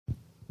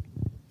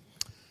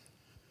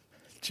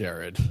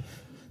Jared.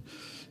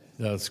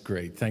 That's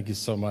great. Thank you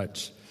so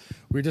much.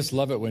 We just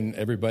love it when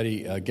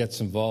everybody gets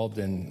involved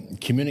in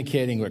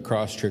communicating what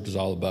Cross Church is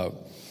all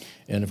about.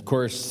 And of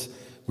course,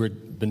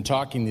 we've been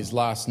talking these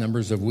last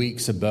numbers of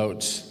weeks about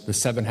the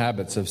 7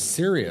 habits of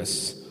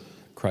serious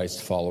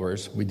Christ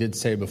followers. We did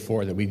say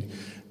before that we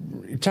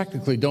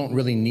technically don't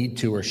really need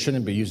to or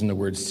shouldn't be using the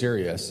word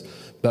serious,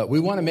 but we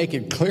want to make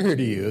it clear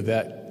to you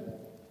that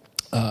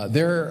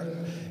there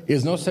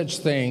is no such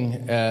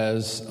thing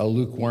as a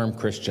lukewarm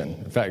Christian.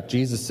 In fact,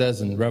 Jesus says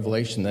in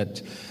Revelation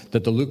that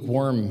the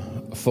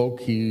lukewarm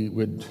folk, he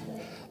would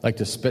like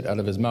to spit out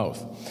of his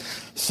mouth.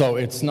 So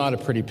it's not a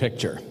pretty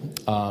picture.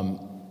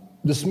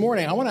 This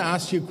morning, I want to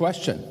ask you a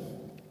question.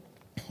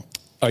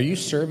 Are you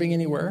serving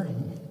anywhere?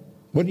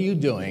 What are you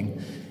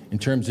doing in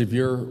terms of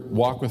your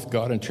walk with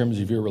God, in terms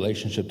of your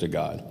relationship to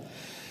God?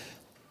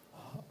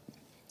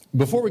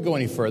 Before we go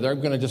any further, I'm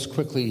going to just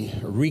quickly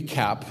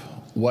recap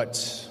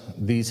what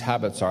these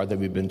habits are that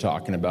we've been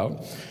talking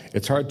about.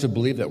 It's hard to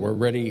believe that we're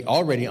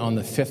already on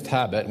the 5th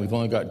habit, and we've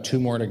only got 2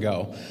 more to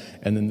go,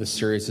 and then this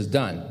series is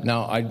done.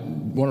 Now, I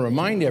want to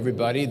remind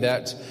everybody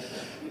that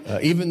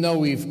even though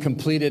we've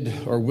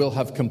completed or will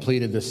have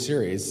completed this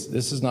series,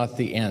 this is not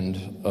the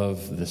end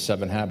of the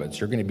 7 habits.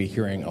 You're going to be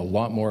hearing a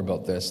lot more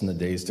about this in the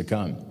days to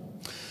come.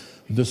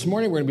 This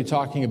morning, we're going to be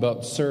talking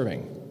about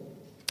serving.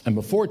 And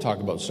before we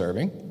talk about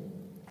serving,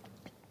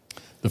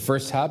 the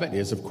first habit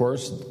is, of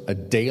course, a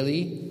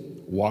daily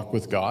walk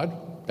with God.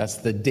 That's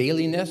the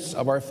dailiness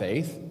of our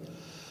faith.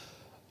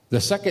 The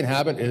second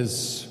habit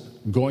is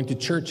going to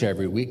church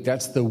every week.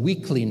 That's the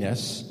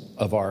weekliness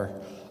of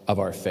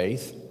our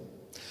faith.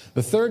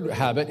 The third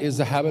habit is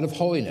the habit of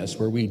holiness,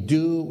 where we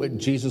do what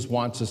Jesus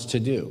wants us to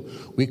do.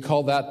 We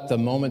call that the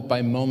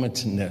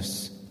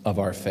moment-by-momentness of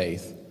our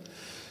faith.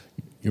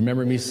 You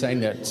remember me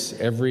saying that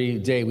every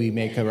day we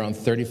make around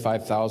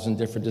 35,000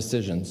 different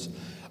decisions.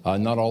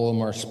 Not all of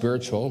them are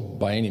spiritual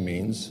by any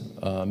means.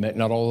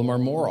 Not all of them are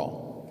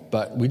moral.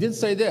 But we did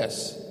say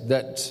this,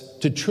 that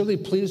to truly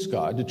please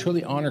God, to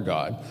truly honor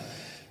God,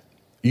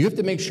 you have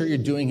to make sure you're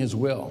doing His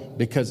will.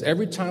 Because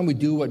every time we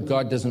do what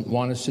God doesn't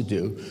want us to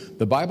do,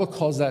 the Bible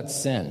calls that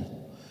sin.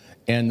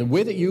 And the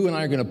way that you and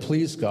I are going to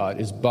please God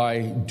is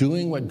by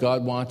doing what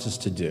God wants us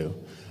to do,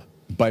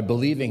 by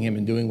believing Him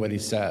and doing what He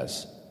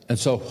says. And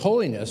so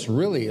holiness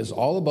really is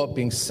all about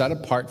being set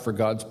apart for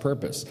God's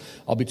purpose.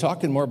 I'll be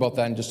talking more about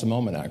that in just a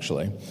moment,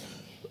 actually.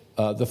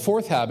 The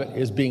fourth habit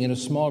is being in a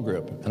small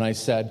group. And I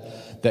said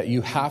that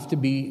you have to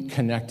be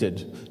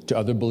connected to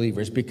other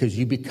believers because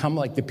you become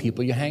like the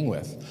people you hang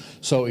with.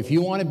 So if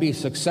you want to be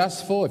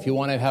successful, if you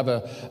want to have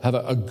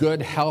a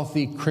good,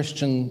 healthy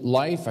Christian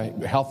life, a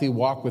healthy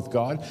walk with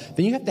God,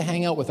 then you have to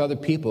hang out with other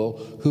people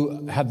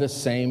who have the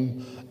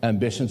same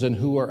ambitions and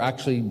who are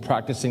actually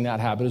practicing that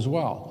habit as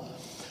well.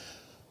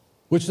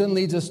 Which then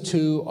leads us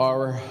to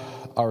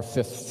our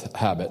fifth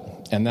habit,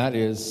 and that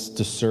is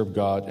to serve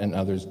God and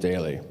others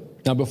daily.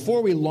 Now,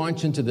 before we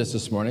launch into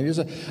this morning, there's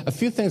a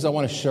few things I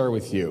want to share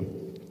with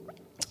you.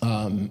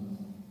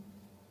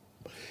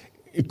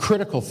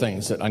 Critical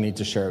things that I need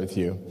to share with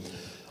you.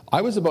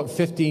 I was about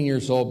 15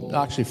 years old,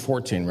 actually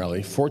 14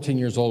 really, 14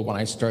 years old when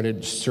I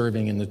started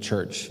serving in the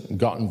church,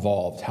 got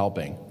involved,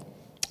 helping.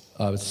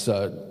 I was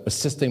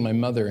assisting my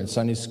mother in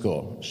Sunday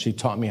school. She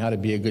taught me how to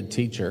be a good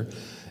teacher.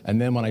 And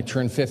then when I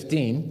turned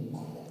 15,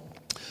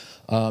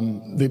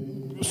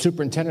 the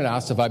superintendent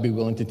asked if I'd be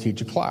willing to teach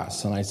a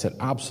class. And I said,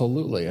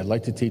 absolutely, I'd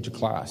like to teach a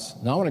class.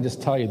 Now, I want to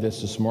just tell you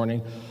this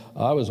morning.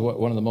 I was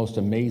one of the most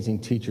amazing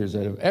teachers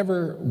that have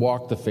ever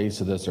walked the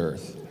face of this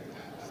earth.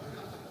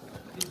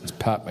 Let's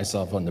pat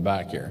myself on the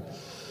back here.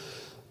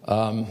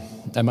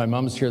 And my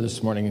mom's here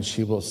this morning, and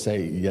she will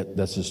say, yeah,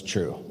 this is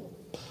true.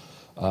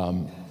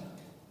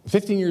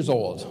 15 years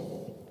old.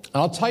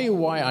 And I'll tell you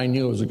why I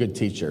knew I was a good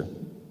teacher.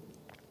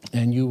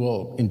 And you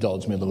will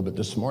indulge me a little bit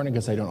this morning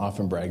because I don't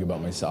often brag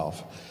about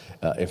myself,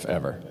 if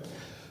ever.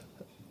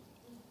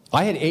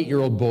 I had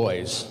 8-year-old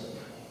boys.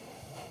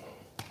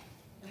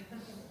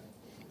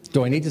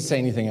 Do I need to say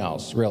anything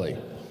else, really?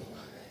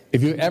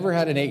 If you ever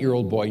had an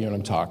 8-year-old boy, you know what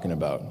I'm talking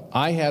about.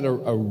 I had a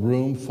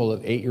room full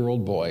of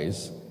 8-year-old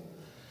boys,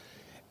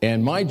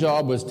 and my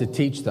job was to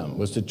teach them,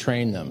 was to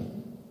train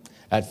them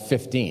at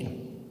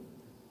 15.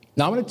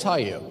 Now, I'm going to tell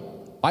you,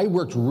 I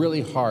worked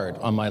really hard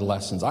on my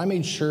lessons. I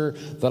made sure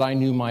that I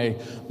knew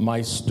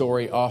my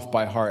story off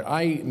by heart.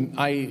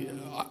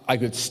 I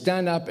could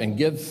stand up and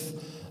give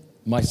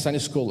my Sunday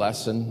school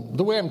lesson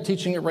the way I'm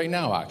teaching it right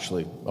now,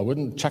 actually. I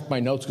wouldn't check my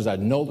notes because I'd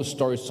know the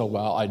story so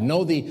well. I'd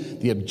know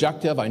the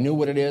objective. I knew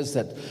what it is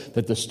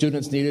that the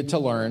students needed to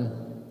learn.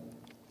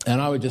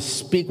 And I would just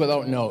speak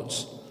without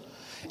notes.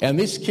 And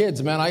these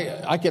kids, man,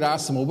 I could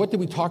ask them, well, what did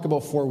we talk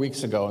about 4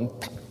 weeks ago? And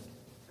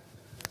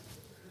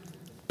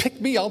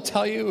pick me, I'll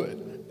tell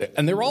you.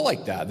 And they're all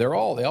like that. They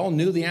all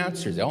knew the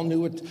answers. They all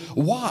knew it.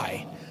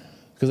 Why?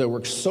 Because I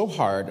worked so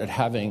hard at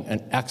having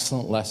an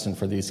excellent lesson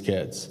for these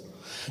kids.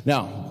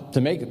 Now,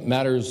 to make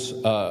matters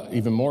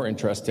even more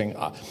interesting,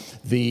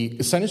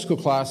 the Sunday school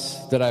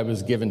class that I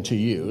was given to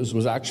use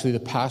was actually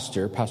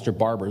Pastor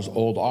Barber's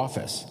old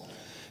office.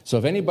 So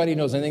if anybody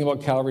knows anything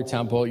about Calvary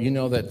Temple, you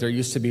know that there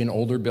used to be an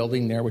older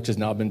building there, which has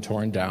now been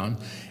torn down.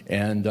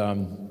 And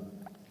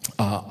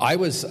I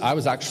was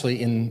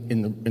actually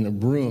in the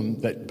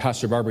room that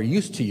Pastor Barber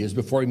used to use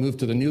before he moved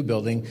to the new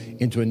building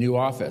into a new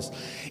office.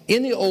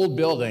 In the old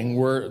building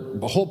were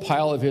a whole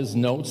pile of his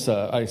notes,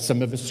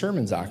 some of his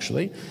sermons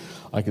actually.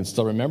 I can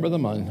still remember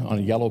them on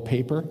a yellow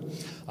paper.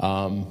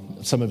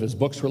 Some of his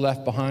books were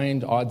left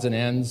behind, odds and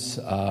ends.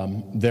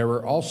 There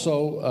were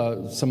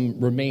also some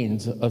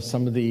remains of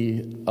some of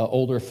the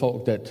older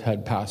folk that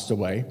had passed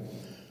away.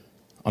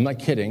 I'm not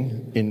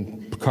kidding,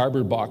 in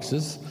cardboard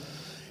boxes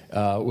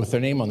with their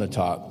name on the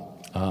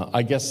top.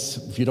 I guess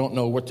if you don't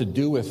know what to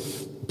do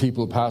with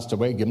people who passed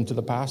away, give them to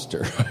the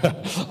pastor.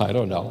 I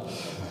don't know.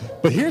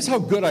 But here's how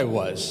good I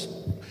was.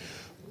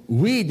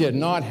 We did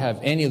not have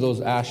any of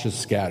those ashes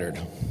scattered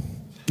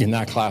in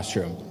that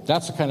classroom.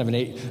 That's the kind of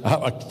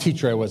a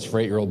teacher I was for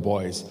 8-year-old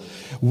boys.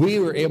 We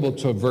were able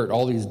to avert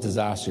all these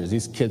disasters.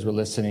 These kids were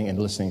listening and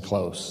listening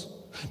close.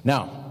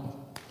 Now,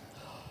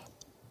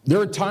 there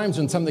were times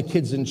when some of the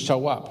kids didn't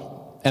show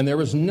up, and there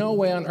was no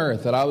way on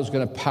earth that I was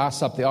going to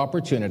pass up the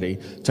opportunity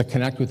to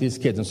connect with these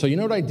kids. And so you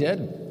know what I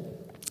did?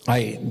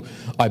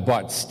 I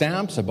bought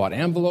stamps, I bought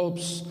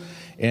envelopes,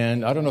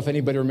 and I don't know if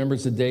anybody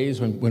remembers the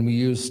days when we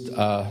used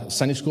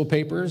Sunday school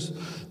papers,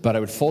 but I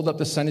would fold up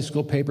the Sunday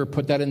school paper,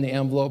 put that in the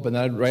envelope, and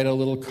then I'd write a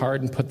little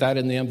card and put that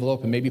in the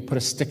envelope and maybe put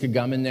a stick of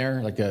gum in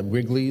there, like a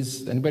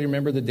Wrigley's. Anybody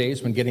remember the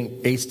days when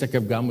getting a stick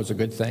of gum was a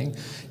good thing?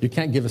 You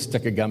can't give a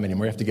stick of gum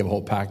anymore. You have to give a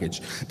whole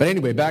package. But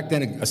anyway, back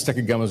then a stick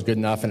of gum was good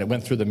enough, and it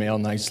went through the mail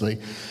nicely.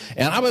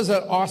 And I was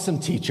an awesome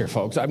teacher,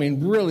 folks. I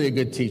mean, really a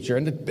good teacher.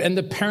 And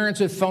the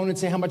parents would phone and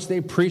say how much they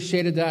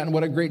appreciated that and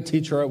what a great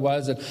teacher I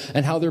was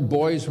and how their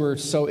boys were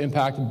so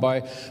impacted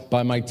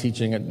by my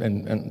teaching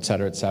and et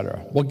cetera, et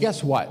cetera. Well,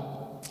 guess what?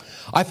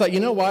 I thought, you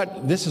know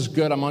what? This is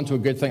good. I'm onto a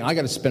good thing. I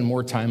got to spend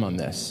more time on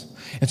this.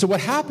 And so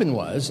what happened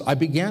was I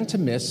began to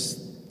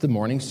miss the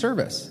morning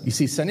service. You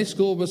see, Sunday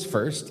school was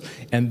first,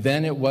 and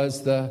then it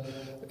was the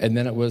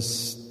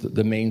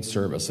main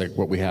service, like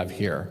what we have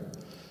here.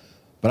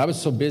 But I was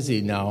so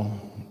busy now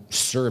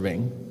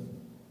serving,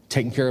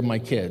 taking care of my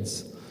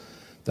kids,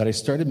 that I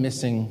started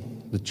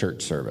missing the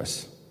church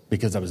service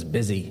because I was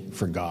busy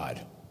for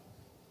God.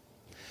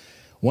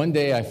 One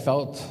day I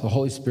felt the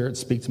Holy Spirit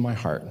speak to my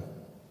heart.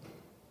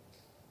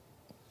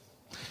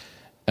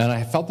 And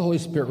I felt the Holy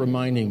Spirit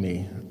reminding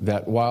me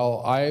that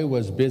while I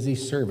was busy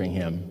serving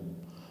Him,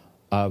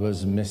 I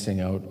was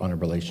missing out on a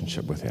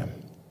relationship with Him.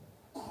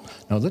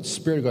 Now let the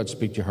Spirit of God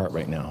speak to your heart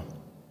right now.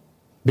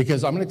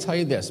 Because I'm going to tell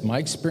you this, my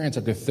experience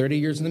after 30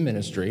 years in the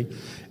ministry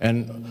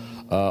and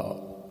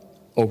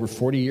over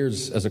 40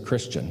 years as a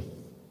Christian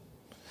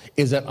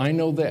is that I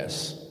know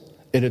this,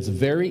 that it's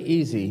very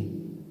easy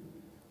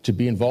to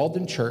be involved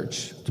in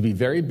church, to be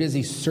very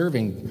busy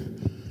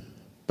serving,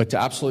 but to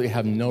absolutely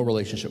have no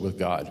relationship with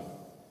God.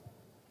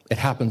 It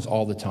happens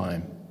all the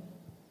time.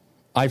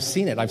 I've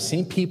seen it. I've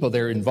seen people,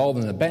 they're involved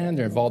in the band,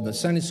 they're involved in the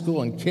Sunday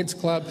school and kids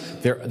club,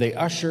 they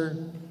usher,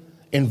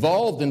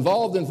 involved,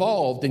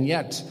 and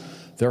yet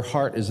their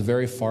heart is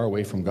very far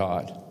away from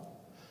God.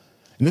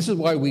 And this is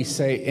why we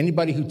say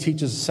anybody who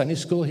teaches Sunday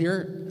school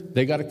here,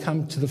 they got to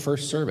come to the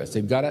first service.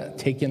 They've got to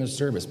take in a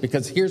service.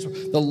 Because here's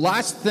the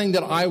last thing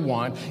that I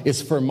want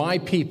is for my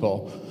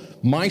people,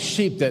 my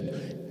sheep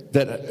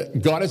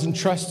that God has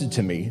entrusted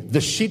to me, the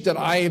sheep that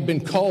I have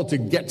been called to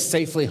get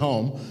safely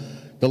home,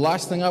 the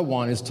last thing I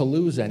want is to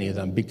lose any of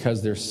them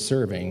because they're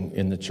serving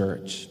in the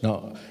church.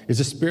 Now, is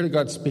the Spirit of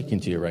God speaking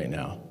to you right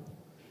now?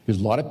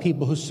 There's a lot of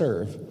people who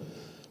serve,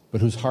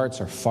 but whose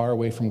hearts are far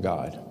away from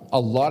God. A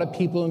lot of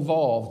people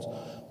involved,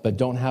 but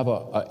don't have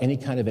any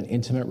kind of an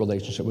intimate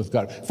relationship with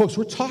God. Folks,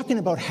 we're talking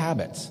about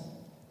habits.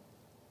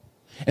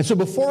 And so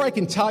before I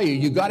can tell you,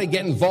 you got to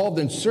get involved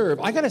and serve,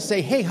 I got to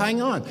say, hey,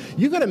 hang on.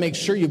 You got to make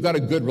sure you've got a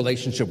good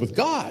relationship with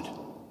God.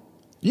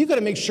 You got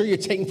to make sure you're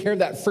taking care of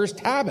that first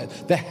habit,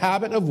 the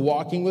habit of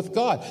walking with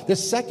God. The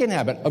second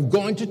habit of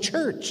going to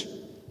church.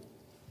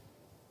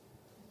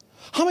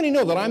 How many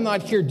know that I'm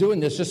not here doing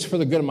this just for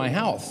the good of my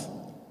health?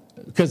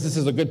 Because this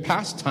is a good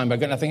pastime. I've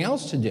got nothing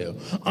else to do.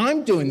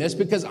 I'm doing this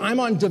because I'm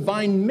on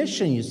divine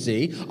mission, you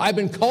see. I've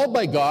been called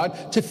by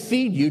God to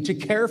feed you, to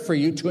care for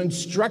you, to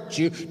instruct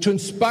you, to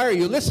inspire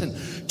you. Listen,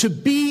 to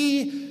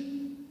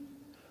be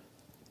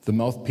the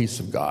mouthpiece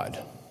of God.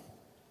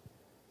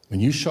 When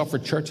you show up for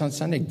church on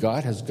Sunday,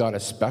 God has got a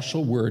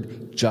special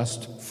word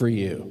just for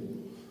you.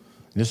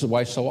 And this is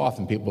why so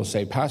often people will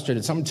say, Pastor,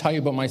 did someone tell you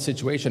about my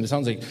situation? It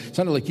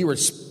sounded like you were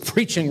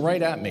preaching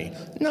right at me.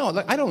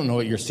 No, I don't know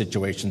what your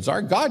situations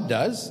are. God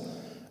does.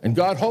 And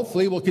God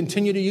hopefully will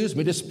continue to use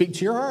me to speak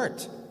to your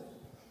heart.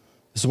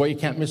 This is why you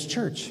can't miss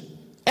church.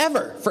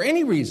 Ever. For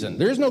any reason.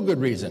 There is no good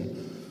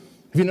reason.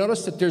 Have you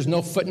noticed that there's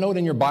no footnote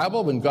in your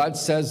Bible when God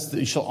says that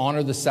you shall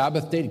honor the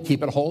Sabbath day to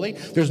keep it holy?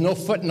 There's no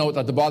footnote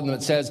at the bottom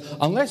that says,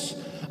 unless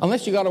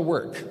you got to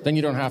work, then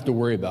you don't have to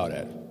worry about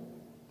it.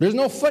 There's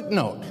no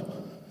footnote.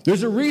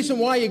 There's a reason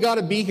why you got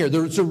to be here.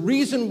 There's a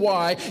reason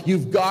why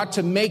you've got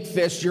to make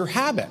this your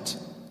habit.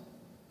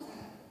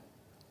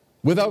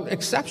 Without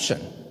exception.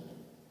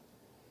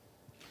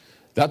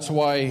 That's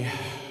why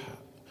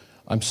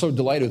I'm so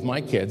delighted with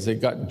my kids. They've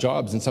got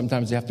jobs, and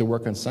sometimes they have to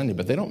work on Sunday,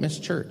 but they don't miss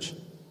church.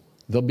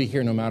 They'll be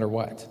here no matter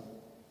what.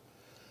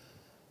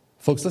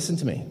 Folks, listen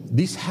to me.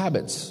 These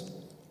habits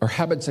are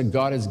habits that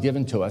God has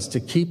given to us to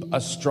keep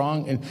us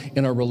strong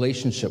in our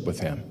relationship with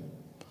Him.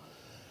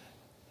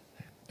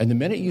 And the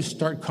minute you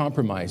start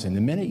compromising, the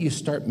minute you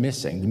start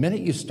missing, the minute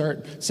you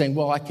start saying,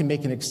 well, I can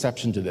make an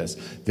exception to this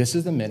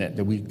is the minute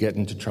that we get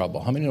into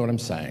trouble. How many know what I'm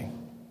saying?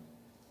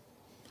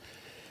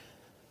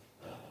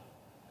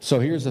 So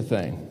here's the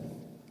thing.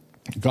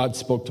 God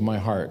spoke to my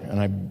heart,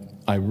 and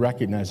I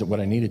recognized that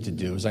what I needed to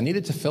do is I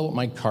needed to fill out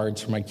my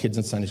cards for my kids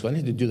in Sunday school. I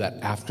needed to do that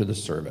after the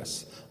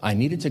service. I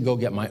needed to go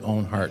get my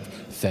own heart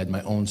fed,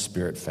 my own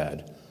spirit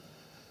fed,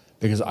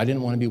 because I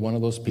didn't want to be one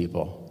of those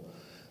people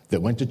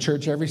that went to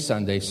church every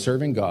Sunday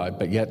serving God,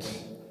 but yet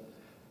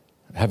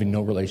having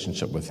no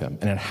relationship with Him.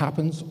 And it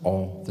happens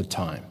all the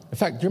time. In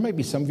fact, there might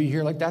be some of you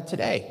here like that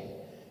today.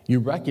 You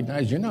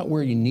recognize you're not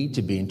where you need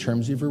to be in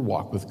terms of your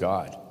walk with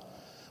God.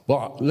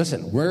 Well,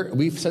 listen,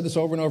 we've said this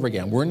over and over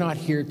again. We're not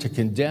here to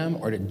condemn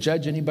or to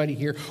judge anybody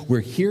here.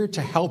 We're here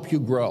to help you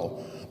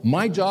grow.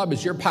 My job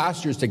as your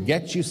pastor is to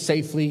get you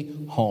safely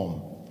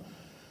home.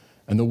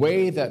 And the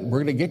way that we're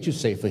going to get you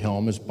safely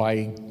home is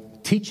by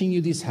teaching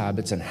you these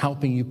habits and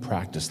helping you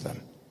practice them.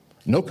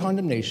 No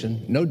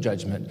condemnation, no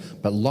judgment,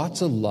 but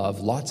lots of love,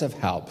 lots of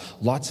help,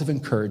 lots of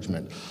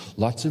encouragement,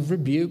 lots of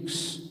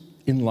rebukes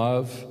in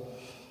love,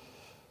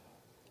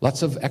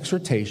 lots of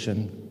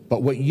exhortation,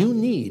 but what you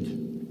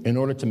need in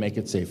order to make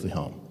it safely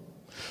home.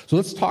 So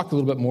let's talk a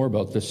little bit more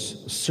about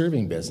this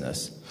serving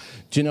business.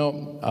 Do you know,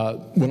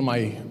 one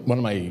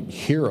of my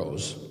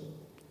heroes,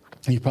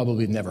 you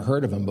probably never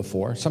heard of him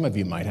before. Some of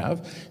you might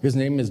have. His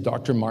name is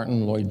Dr.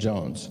 Martin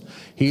Lloyd-Jones.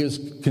 He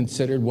is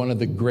considered one of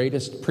the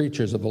greatest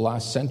preachers of the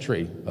last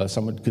century.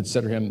 Some would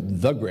consider him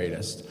the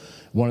greatest.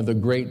 One of the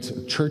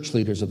great church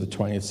leaders of the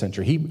 20th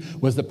century. He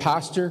was the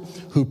pastor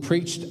who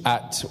preached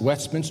at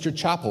Westminster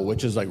Chapel,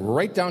 which is like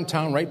right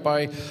downtown, right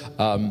by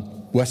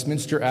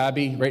Westminster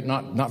Abbey, right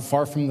not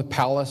far from the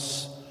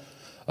palace.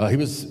 He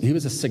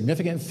was a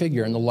significant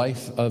figure in the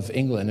life of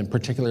England, and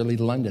particularly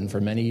London,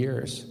 for many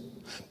years.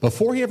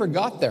 Before he ever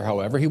got there,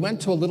 however, he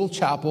went to a little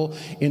chapel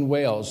in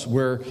Wales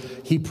where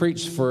he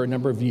preached for a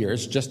number of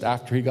years just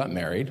after he got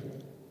married.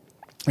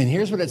 And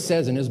here's what it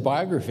says in his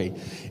biography.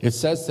 It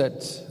says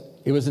that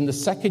it was in the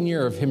second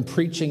year of him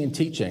preaching and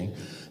teaching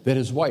that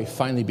his wife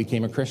finally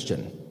became a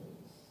Christian.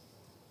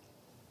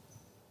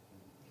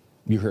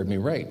 You heard me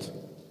right.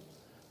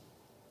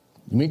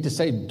 You mean to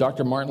say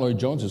Dr. Martin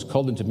Lloyd-Jones was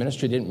called into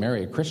ministry, didn't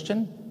marry a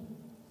Christian?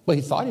 Well,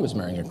 he thought he was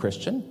marrying a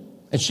Christian,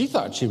 and she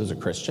thought she was a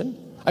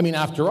Christian. I mean,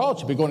 after all,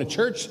 she'd been going to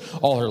church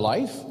all her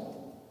life.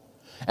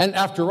 And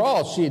after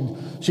all,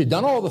 she'd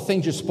done all the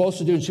things you're supposed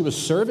to do, and she was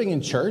serving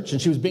in church, and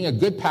she was being a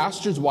good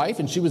pastor's wife,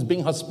 and she was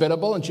being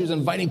hospitable, and she was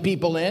inviting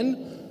people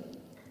in.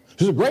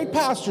 She was a great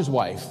pastor's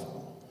wife.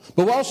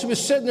 But while she was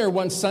sitting there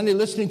one Sunday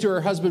listening to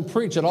her husband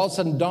preach, it all of a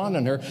sudden dawned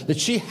on her that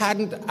she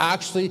hadn't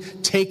actually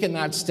taken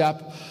that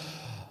step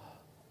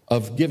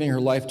of giving her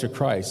life to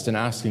Christ and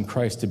asking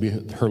Christ to be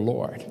her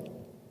Lord.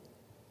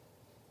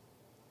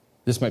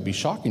 This might be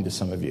shocking to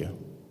some of you.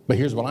 But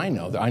here's what I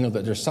know. I know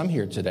that there's some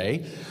here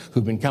today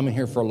who've been coming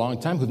here for a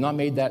long time who've not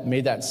made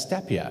that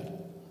step yet.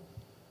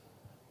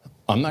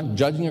 I'm not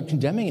judging or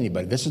condemning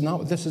anybody. This is not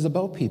what this is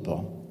about,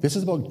 people. This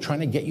is about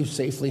trying to get you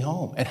safely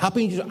home and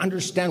helping you to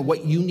understand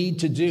what you need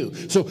to do.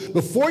 So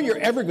before you're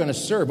ever going to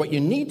serve, what you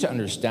need to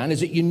understand is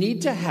that you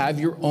need to have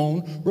your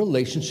own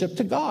relationship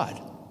to God.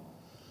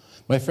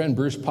 My friend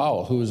Bruce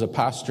Powell, who is a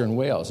pastor in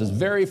Wales, the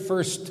very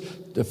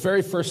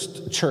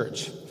first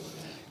church,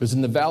 it was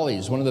in the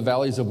valleys, one of the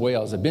valleys of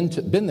Wales. I've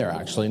been there,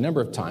 actually, a number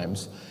of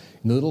times,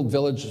 in the little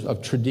village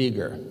of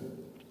Tredegar.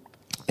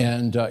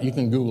 And you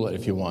can Google it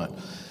if you want.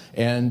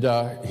 And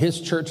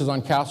his church is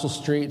on Castle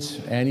Street.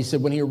 And he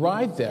said when he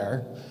arrived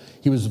there,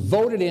 he was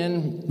voted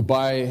in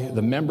by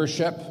the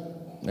membership,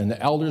 and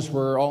the elders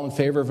were all in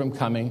favor of him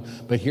coming.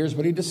 But here's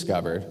what he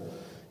discovered.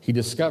 He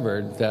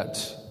discovered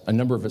that a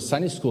number of his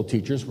Sunday school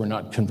teachers were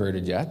not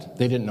converted yet.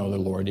 They didn't know the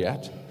Lord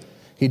yet.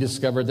 He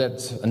discovered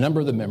that a number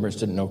of the members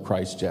didn't know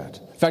Christ yet.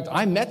 In fact,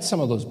 I met some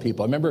of those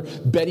people. I remember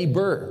Betty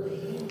Burr.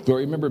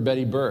 Gloria, remember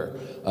Betty Burr?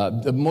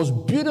 The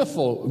most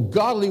beautiful,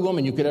 godly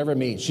woman you could ever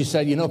meet. She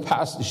said, you know,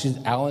 Pastor, she's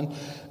Alan,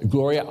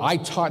 Gloria, I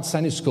taught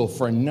Sunday school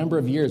for a number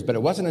of years, but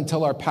it wasn't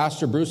until our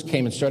Pastor Bruce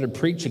came and started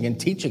preaching and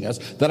teaching us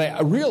that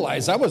I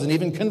realized I wasn't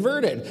even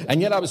converted,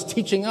 and yet I was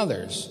teaching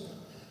others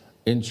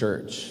in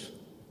church.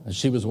 And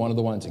she was one of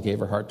the ones that gave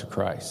her heart to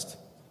Christ.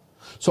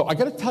 So I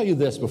got to tell you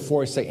this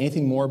before I say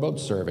anything more about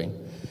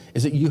serving,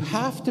 is that you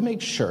have to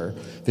make sure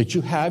that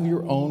you have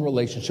your own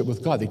relationship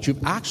with God, that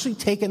you've actually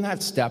taken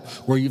that step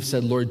where you've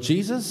said, Lord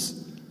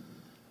Jesus,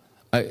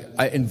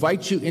 I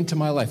invite you into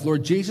my life.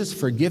 Lord Jesus,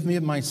 forgive me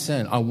of my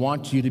sin. I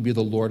want you to be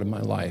the Lord of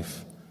my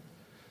life.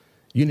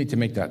 You need to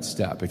make that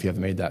step if you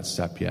haven't made that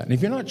step yet. And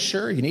if you're not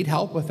sure, you need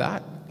help with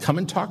that, come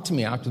and talk to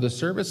me after the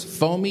service.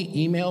 Phone me,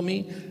 email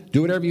me,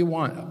 do whatever you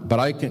want. But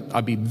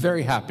I'd be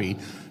very happy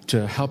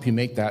to help you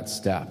make that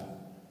step.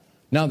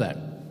 Now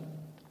then,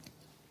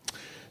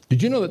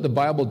 Did you know that the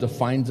Bible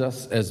defines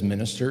us as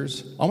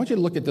ministers? I want you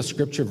to look at the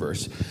scripture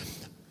verse.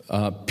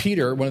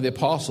 Peter, one of the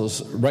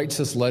apostles, writes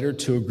this letter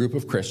to a group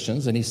of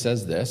Christians, and he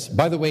says this.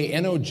 By the way,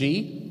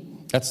 N-O-G,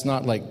 that's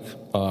not like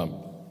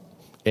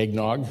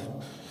eggnog.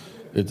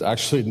 It's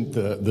actually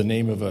the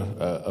name of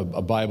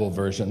a Bible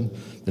version,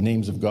 the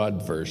Names of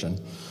God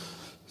version.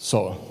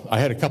 So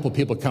I had a couple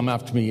people come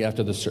after me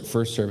after the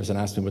first service and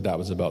ask me what that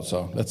was about.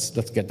 So let's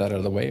get that out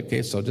of the way,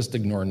 okay? So just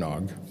ignore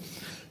nog.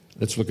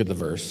 Let's look at the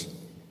verse.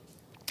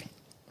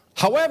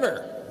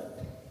 However,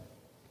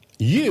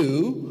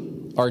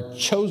 you are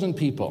chosen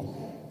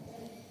people.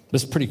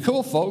 This is pretty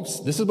cool, folks.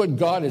 This is what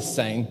God is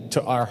saying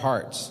to our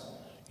hearts.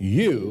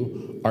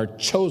 You are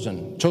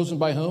chosen. Chosen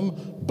by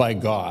whom? By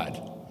God.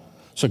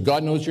 So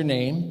God knows your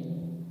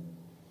name,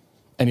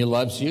 and He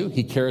loves you.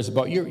 He cares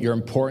about you. You're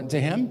important to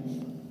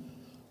Him,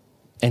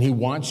 and He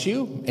wants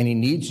you, and He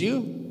needs you,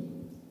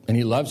 and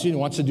He loves you, and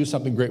He wants to do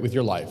something great with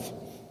your life.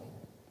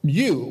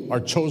 You are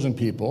chosen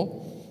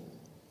people,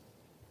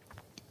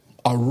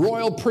 a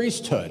royal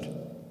priesthood,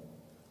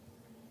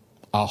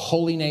 a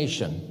holy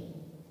nation.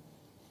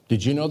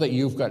 Did you know that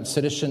you've got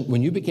citizenship?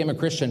 When you became a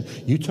Christian,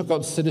 you took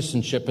out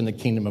citizenship in the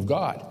kingdom of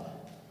God.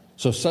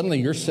 So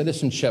suddenly your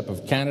citizenship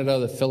of Canada,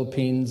 the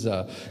Philippines,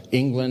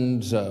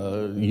 England,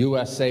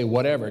 USA,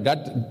 whatever,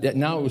 that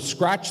now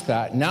scratch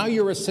that. Now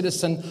you're a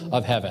citizen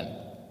of heaven.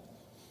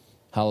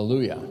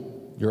 Hallelujah.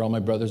 You're all my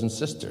brothers and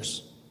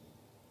sisters.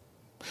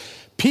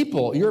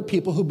 You're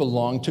people who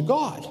belong to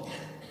God.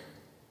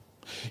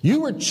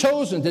 You were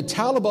chosen to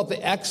tell about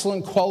the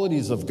excellent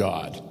qualities of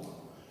God,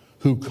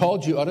 who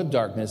called you out of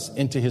darkness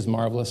into His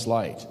marvelous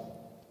light.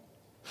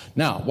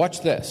 Now,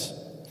 watch this.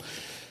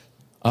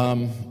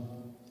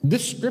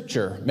 This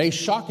scripture may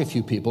shock a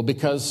few people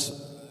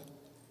because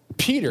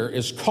Peter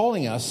is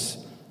calling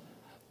us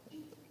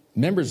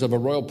members of a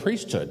royal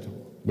priesthood,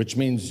 which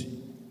means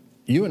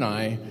you and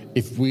I,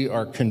 if we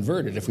are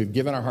converted, if we've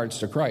given our hearts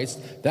to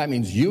Christ, that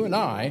means you and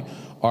I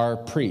are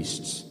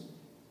priests.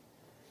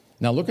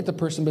 Now look at the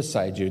person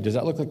beside you. Does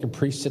that look like a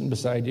priest sitting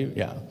beside you?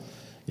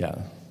 Yeah.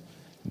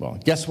 Well,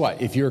 guess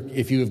what? If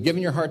you have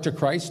given your heart to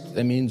Christ,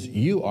 that means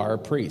you are a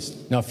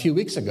priest. Now, a few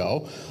weeks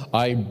ago,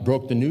 I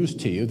broke the news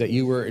to you that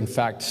you were, in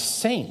fact,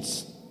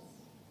 saints.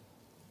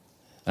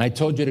 And I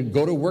told you to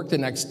go to work the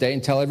next day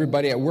and tell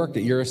everybody at work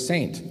that you're a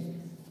saint.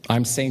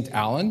 I'm Saint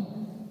Alan,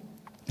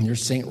 and you're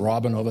Saint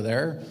Robin over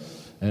there,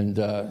 and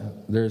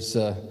there's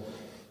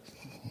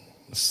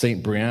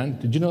Saint Brienne.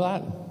 Did you know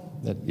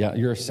that? Yeah,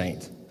 you're a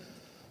saint.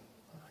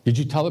 Did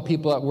you tell the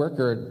people at work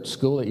or at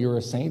school that you were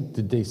a saint?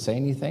 Did they say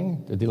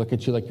anything? Did they look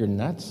at you like you're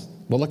nuts?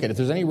 Well, look, if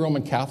there's any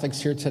Roman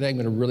Catholics here today, I'm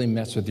going to really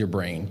mess with your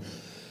brain.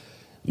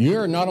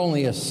 You're not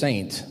only a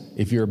saint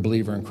if you're a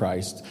believer in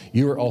Christ,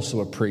 you are also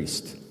a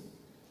priest.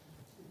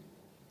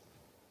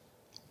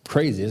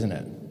 Crazy, isn't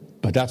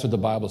it? But that's what the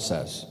Bible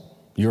says.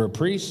 You're a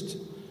priest.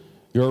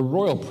 You're a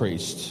royal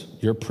priest.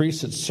 You're a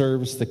priest that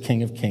serves the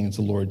King of Kings,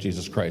 the Lord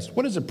Jesus Christ.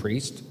 What is a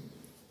priest?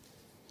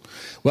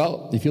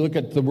 Well, if you look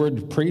at the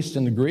word priest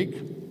in the Greek,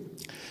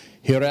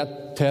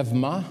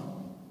 hieretevma,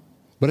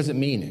 what does it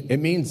mean?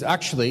 It means,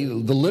 actually,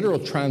 the literal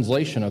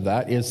translation of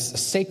that is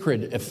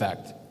sacred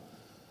effect.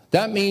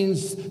 That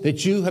means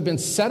that you have been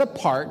set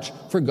apart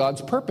for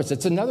God's purpose.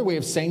 It's another way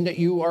of saying that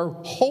you are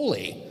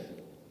holy.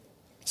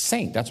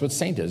 Saint, that's what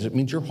saint is. It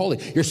means you're holy.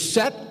 You're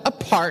set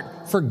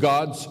apart for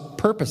God's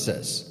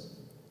purposes.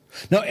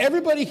 Now,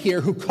 everybody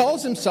here who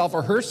calls himself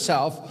or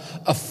herself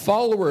a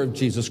follower of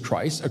Jesus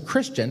Christ, a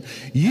Christian,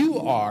 you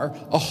are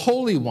a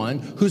holy one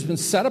who's been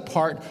set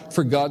apart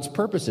for God's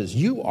purposes.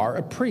 You are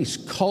a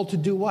priest called to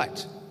do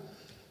what?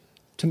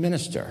 To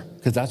minister,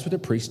 because that's what a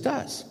priest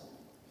does.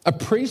 A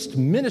priest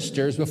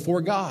ministers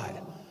before God.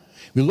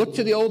 We look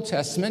to the Old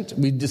Testament,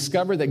 we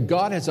discover that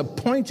God has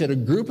appointed a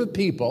group of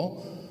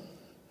people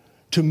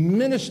to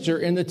minister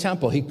in the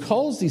temple. He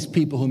calls these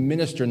people who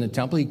minister in the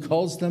temple, he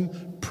calls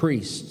them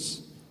priests.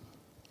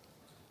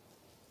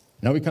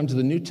 Now we come to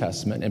the New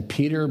Testament, and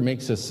Peter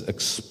makes this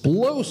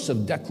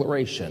explosive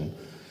declaration.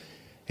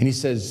 And he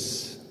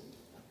says,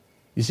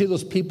 you see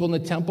those people in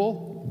the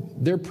temple?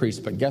 They're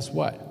priests, but guess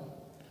what?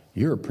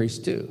 You're a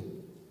priest too.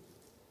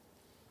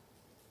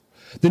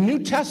 The New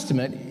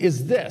Testament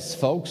is this,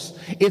 folks.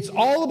 It's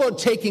all about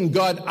taking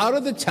God out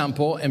of the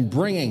temple and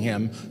bringing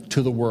him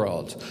to the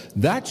world.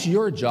 That's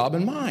your job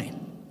and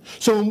mine.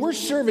 So when we're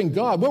serving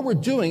God, what we're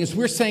doing is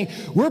we're saying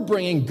we're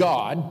bringing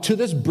God to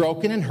this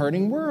broken and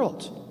hurting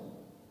world.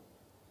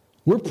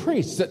 We're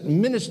priests that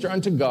minister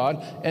unto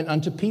God and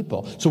unto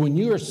people. So when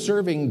you are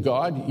serving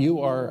God,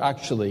 you are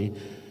actually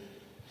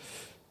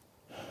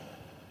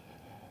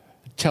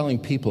telling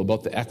people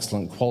about the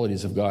excellent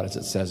qualities of God, as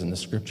it says in the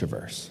scripture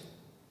verse.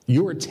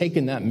 You are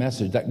taking that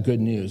message, that good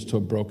news, to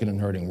a broken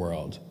and hurting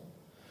world.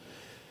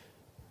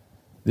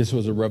 This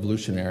was a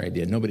revolutionary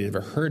idea. Nobody had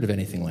ever heard of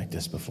anything like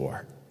this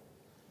before.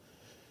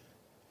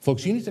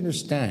 Folks, you need to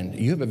understand,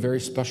 you have a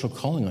very special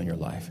calling on your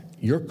life.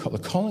 The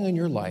calling on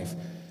your life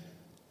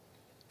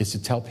is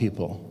to tell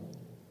people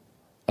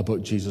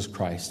about Jesus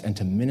Christ and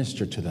to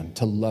minister to them,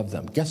 to love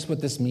them. Guess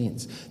what this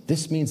means?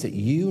 This means that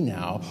you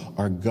now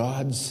are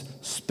God's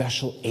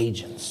special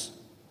agents.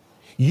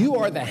 You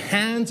are the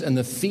hands and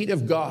the feet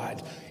of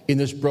God in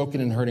this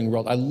broken and hurting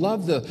world. I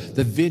love the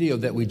video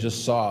that we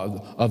just saw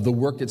of the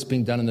work that's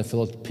being done in the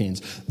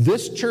Philippines.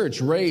 This church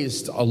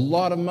raised a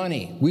lot of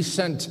money. We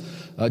sent,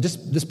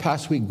 just this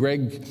past week,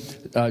 Greg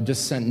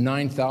just sent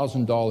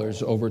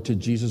 $9,000 over to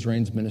Jesus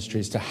Reigns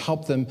Ministries to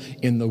help them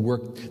in the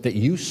work that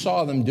you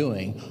saw them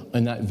doing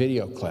in that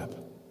video clip.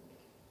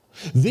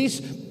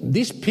 These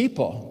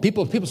people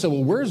say,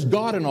 well, where's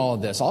God in all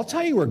of this? I'll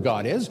tell you where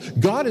God is.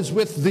 God is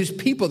with these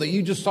people that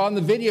you just saw in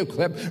the video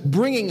clip,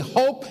 bringing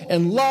hope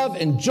and love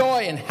and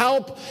joy and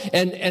help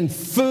and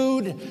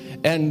food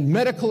and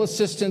medical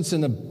assistance in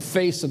the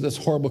face of this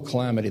horrible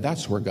calamity.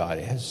 That's where God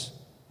is.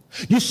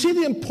 You see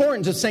the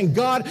importance of saying,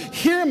 God,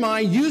 here am I,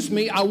 use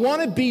me. I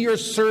want to be your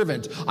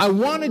servant. I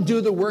want to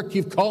do the work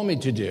you've called me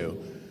to do.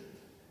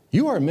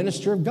 You are a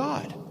minister of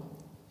God.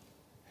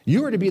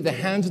 You are to be the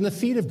hands and the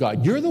feet of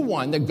God. You're the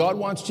one that God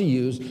wants to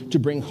use to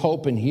bring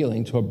hope and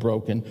healing to a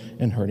broken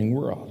and hurting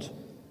world.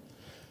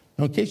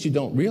 Now, in case you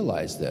don't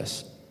realize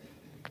this,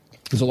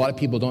 because a lot of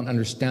people don't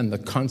understand the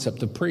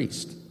concept of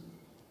priest.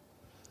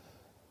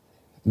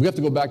 We have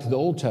to go back to the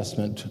Old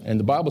Testament, and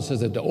the Bible says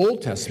that the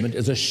Old Testament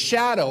is a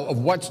shadow of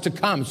what's to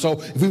come. So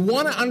if we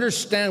want to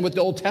understand what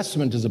the Old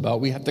Testament is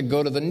about, we have to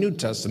go to the New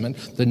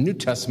Testament. The New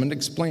Testament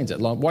explains it.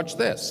 Watch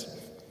this.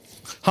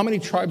 How many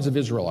tribes of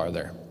Israel are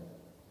there?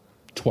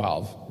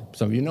 12.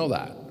 Some of you know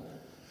that.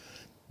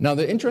 Now,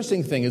 the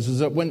interesting thing is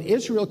that when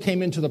Israel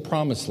came into the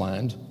Promised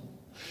Land,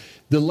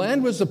 the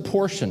land was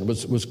apportioned,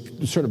 was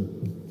sort of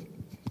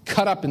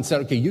cut up and said,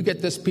 okay, you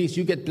get this piece,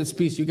 you get this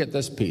piece, you get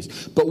this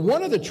piece. But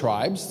one of the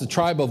tribes, the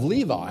tribe of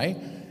Levi,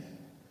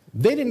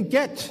 they didn't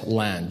get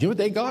land. You know what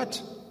they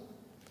got?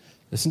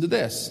 Listen to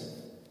this.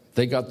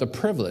 They got the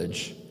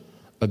privilege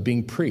of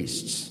being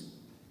priests.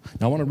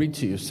 Now, I want to read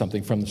to you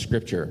something from the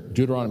scripture,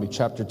 Deuteronomy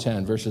chapter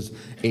 10, verses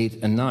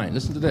 8 and 9.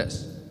 Listen to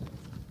this.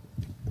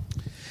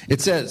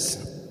 It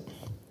says,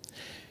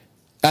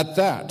 at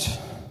that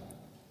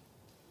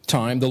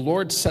time, the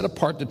Lord set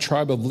apart the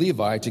tribe of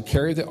Levi to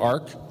carry the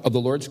ark of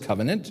the Lord's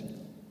covenant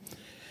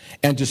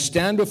and to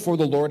stand before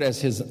the Lord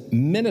as his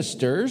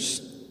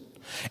ministers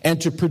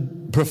and to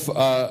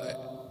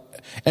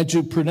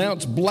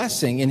pronounce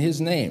blessing in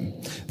his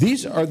name.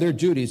 These are their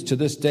duties to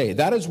this day.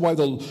 That is why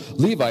the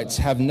Levites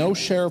have no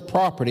share of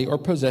property or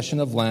possession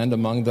of land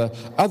among the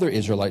other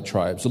Israelite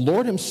tribes. The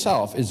Lord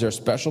himself is their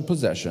special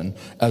possession,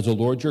 as the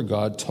Lord your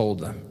God told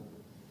them.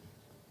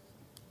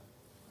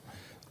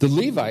 The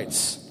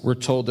Levites were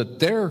told that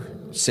their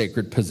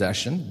sacred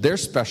possession, their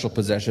special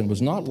possession,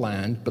 was not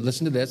land, but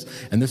listen to this,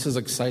 and this is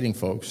exciting,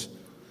 folks.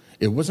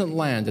 It wasn't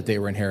land that they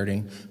were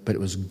inheriting, but it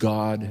was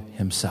God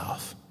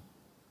himself.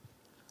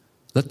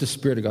 Let the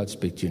Spirit of God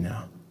speak to you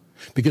now.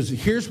 Because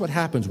here's what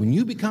happens. When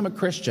you become a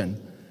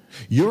Christian,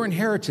 your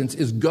inheritance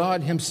is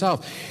God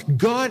himself.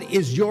 God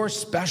is your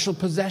special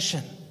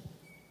possession.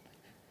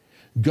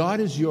 God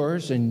is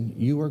yours and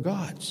you are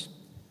God's.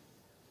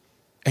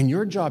 And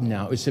your job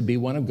now is to be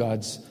one of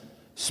God's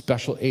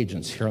special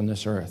agents here on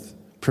this earth,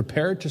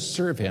 prepared to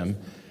serve him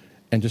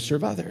and to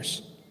serve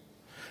others.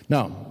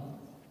 Now,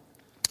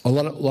 a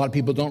lot of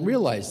people don't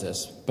realize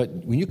this, but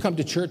when you come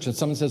to church and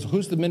someone says,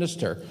 who's the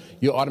minister?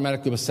 You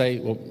automatically will say,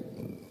 well,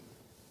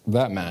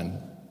 that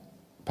man,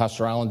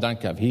 Pastor Alan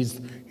Dunkov,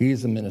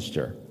 he's the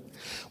minister.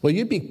 Well,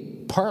 you'd be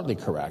partly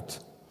correct,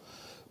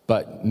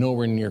 but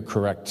nowhere near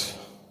correct.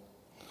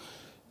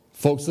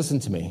 Folks, listen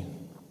to me.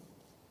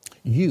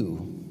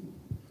 You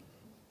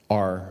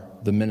are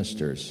the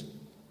ministers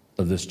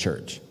of this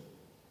church.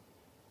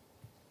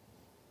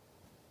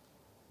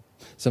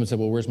 Someone said,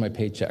 well, where's my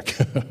paycheck?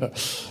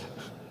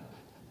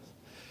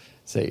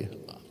 Say,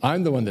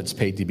 I'm the one that's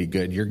paid to be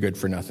good. You're good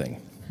for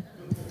nothing.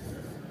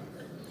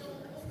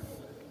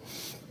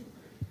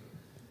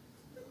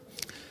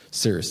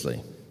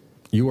 Seriously,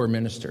 you are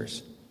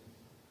ministers.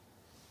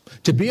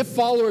 To be a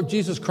follower of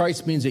Jesus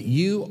Christ means that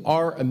you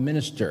are a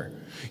minister.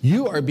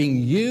 You are being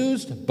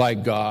used by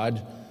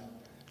God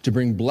to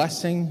bring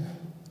blessing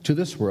to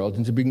this world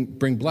and to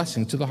bring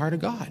blessing to the heart of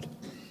God.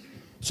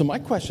 So my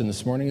question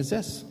this morning is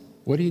this.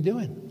 What are you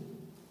doing?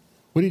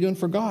 What are you doing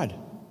for God?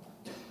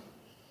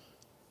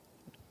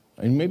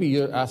 And maybe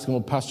you're asking,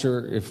 well,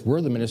 Pastor, if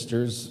we're the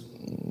ministers,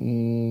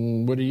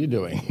 what are you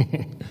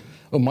doing?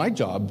 Well, my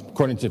job,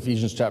 according to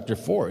Ephesians chapter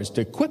 4, is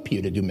to equip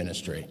you to do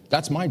ministry.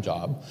 That's my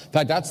job. In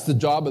fact, that's the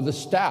job of the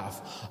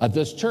staff of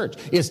this church,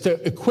 is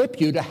to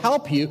equip you, to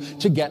help you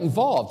to get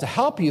involved, to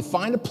help you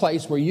find a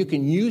place where you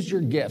can use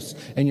your gifts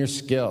and your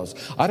skills.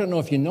 I don't know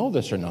if you know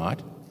this or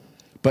not,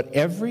 but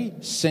every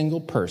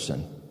single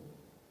person,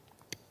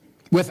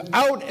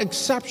 without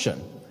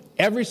exception,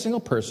 every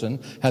single person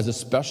has a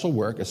special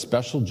work, a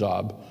special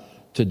job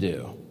to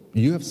do.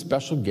 You have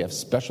special gifts,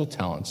 special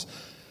talents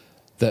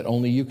that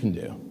only you can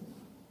do.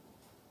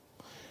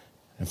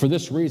 And for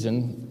this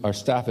reason, our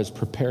staff has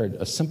prepared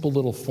a simple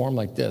little form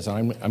like this.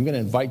 And I'm going to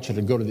invite you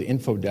to go to the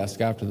info desk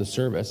after the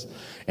service.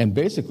 And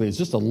basically, it's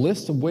just a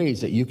list of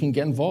ways that you can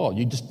get involved.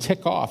 You just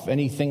tick off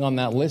anything on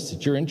that list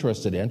that you're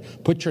interested in,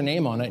 put your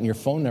name on it and your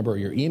phone number or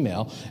your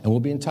email, and we'll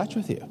be in touch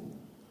with you.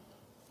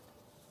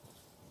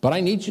 But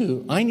I need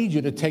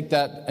you to take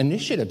that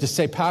initiative to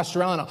say,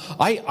 Pastor Allen,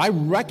 I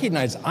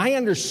recognize, I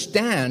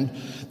understand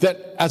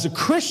that as a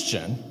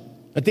Christian,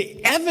 that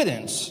the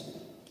evidence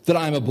that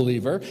I'm a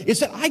believer is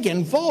that I get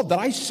involved, that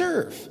I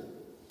serve.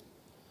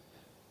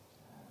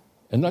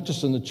 And not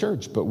just in the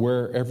church, but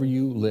wherever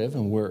you live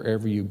and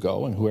wherever you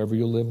go and whoever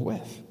you live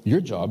with. Your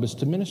job is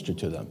to minister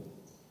to them.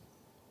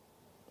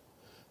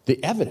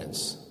 The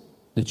evidence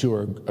that you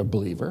are a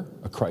believer,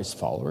 a Christ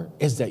follower,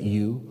 is that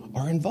you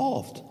are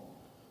involved.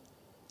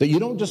 That you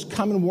don't just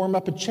come and warm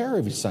up a chair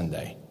every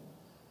Sunday.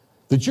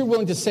 That you're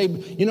willing to say,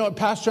 you know what,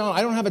 Pastor Allen,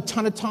 I don't have a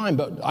ton of time,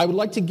 but I would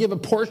like to give a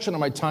portion of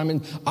my time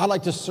and I'd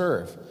like to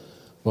serve.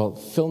 Well,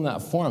 fill in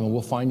that form and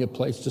we'll find you a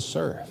place to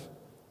serve.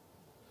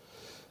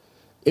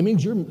 It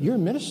means you're a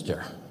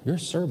minister. You're a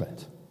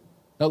servant.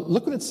 Now,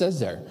 look what it says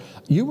there.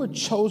 You were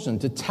chosen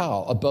to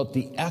tell about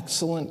the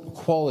excellent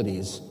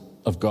qualities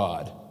of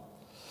God.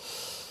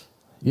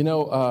 You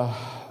know,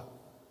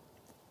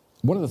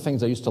 one of the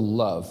things I used to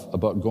love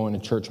about going to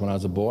church when I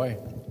was a boy,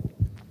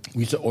 we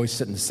used to always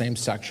sit in the same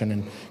section.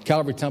 In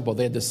Calvary Temple,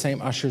 they had the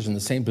same ushers in the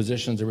same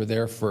positions. They were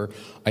there for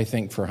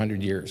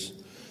 100 years.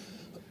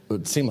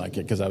 It seemed like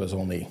it because I was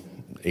only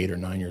 8 or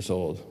 9 years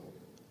old.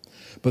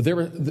 But there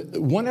were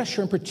one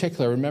usher in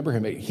particular, I remember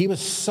him. He was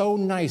so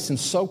nice and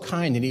so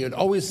kind, and he would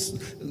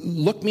always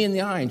look me in the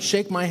eye and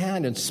shake my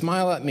hand and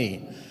smile at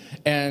me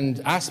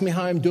and ask me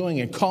how I'm doing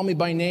and call me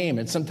by name.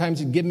 And sometimes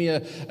he'd give me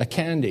a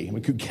candy.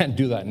 We can't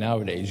do that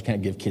nowadays. You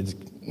can't give kids,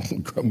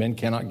 men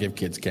cannot give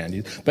kids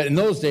candies. But in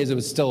those days, it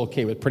was still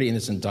okay with pretty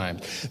innocent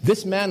times.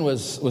 This man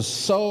was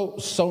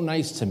so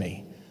nice to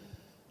me.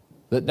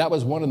 That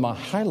was one of my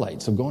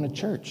highlights of going to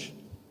church.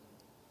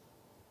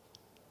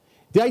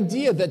 The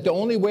idea that the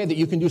only way that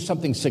you can do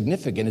something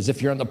significant is if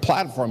you're on the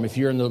platform, if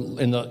you're in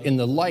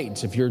the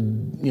lights, if you're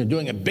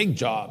doing a big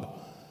job.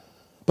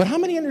 But how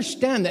many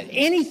understand that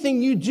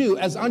anything you do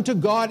as unto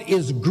God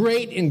is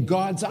great in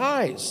God's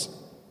eyes?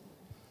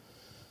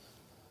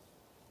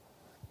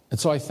 And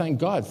so I thank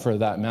God for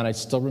that man. I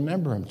still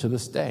remember him to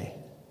this day.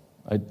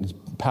 I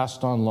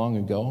passed on long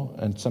ago,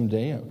 and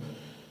someday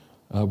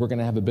we're going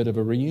to have a bit of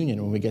a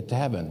reunion when we get to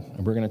heaven,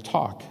 and we're going to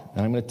talk,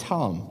 and I'm going to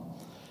tell him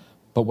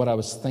about what I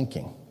was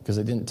thinking, because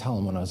I didn't tell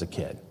him when I was a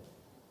kid.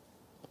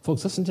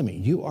 Folks, listen to me.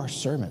 You are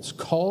servants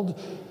called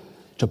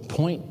to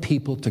point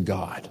people to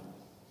God.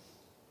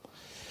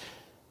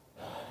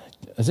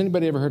 Has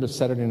anybody ever heard of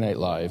Saturday Night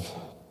Live?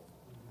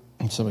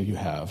 Some of you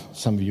have.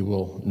 Some of you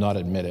will not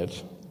admit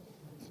it.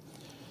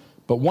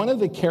 But one of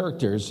the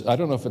characters, I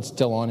don't know if it's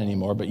still on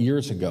anymore, but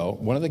years ago,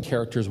 one of the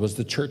characters was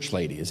the church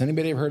lady. Has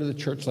anybody ever heard of the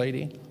church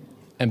lady?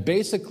 And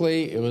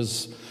basically, it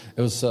was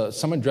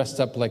someone dressed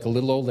up like a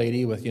little old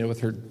lady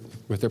with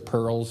her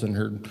pearls and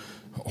her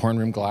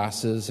horn-rimmed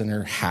glasses and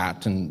her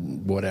hat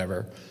and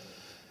whatever.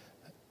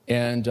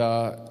 And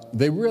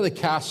they really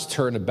cast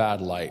her in a bad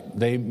light.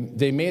 They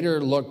made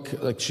her look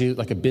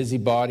like a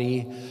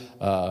busybody,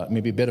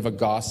 maybe a bit of a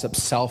gossip,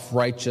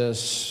 self-righteous,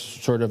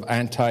 sort of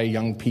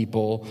anti-young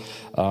people,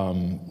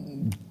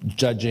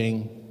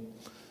 judging.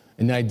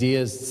 And the idea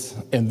is,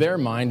 in their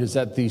mind, is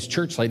that these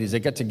church ladies, they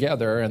get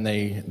together and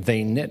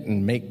they knit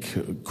and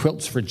make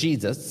quilts for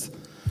Jesus,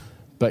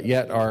 but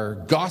yet are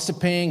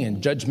gossiping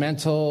and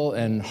judgmental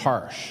and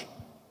harsh.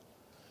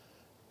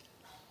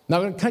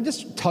 Now, can I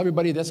just tell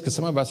everybody this? Because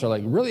some of us are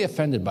really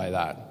offended by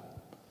that.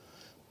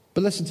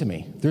 But listen to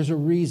me. There's a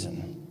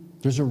reason.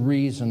 There's a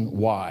reason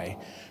why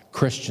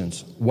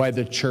Christians, why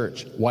the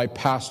church, why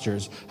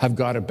pastors have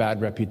got a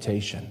bad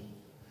reputation.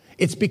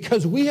 It's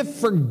because we have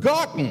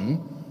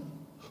forgotten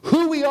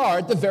who we are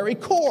at the very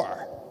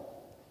core.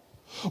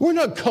 We're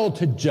not called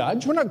to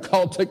judge. We're not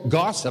called to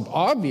gossip,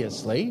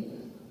 obviously.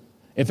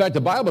 In fact, the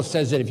Bible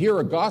says that if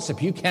you're a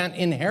gossip, you can't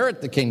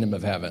inherit the kingdom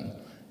of heaven.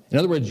 In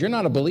other words, you're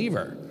not a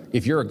believer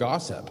if you're a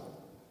gossip.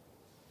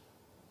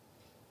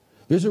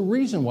 There's a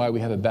reason why we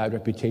have a bad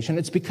reputation.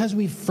 It's because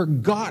we've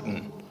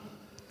forgotten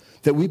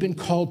that we've been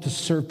called to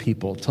serve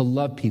people, to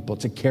love people,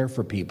 to care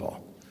for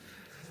people.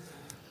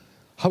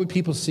 How would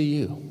people see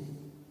you?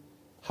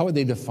 How would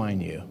they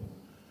define you?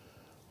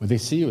 Would they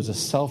see you as a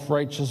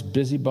self-righteous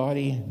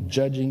busybody,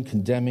 judging,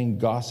 condemning,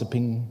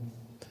 gossiping,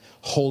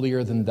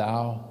 holier than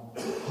thou?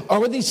 Or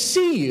would they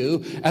see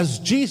you as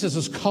Jesus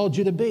has called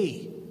you to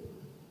be,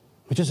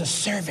 which is a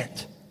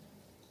servant?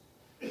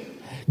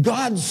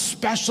 God's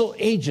special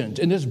agent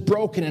in this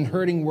broken and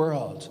hurting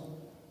world.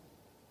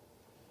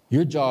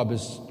 Your job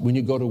is, when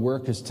you go to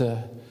work, is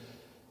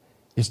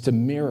to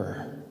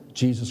mirror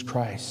Jesus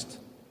Christ.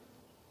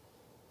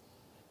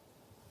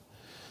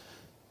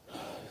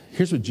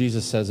 Here's what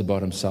Jesus says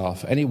about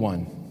himself.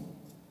 Anyone,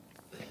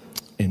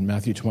 in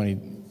Matthew 20,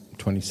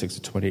 26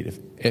 to 28,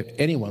 if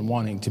anyone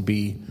wanting to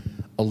be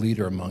a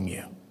leader among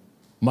you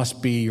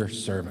must be your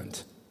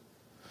servant.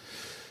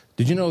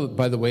 Did you know,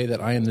 by the way, that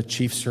I am the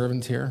chief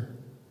servant here?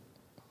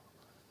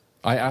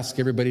 I ask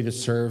everybody to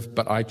serve,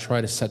 but I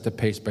try to set the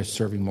pace by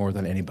serving more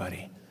than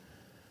anybody.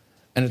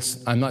 And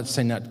I'm not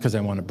saying that because I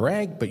want to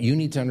brag, but you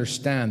need to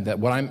understand that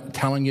what I'm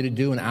telling you to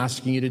do and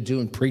asking you to do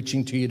and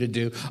preaching to you to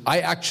do, I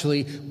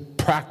actually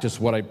practice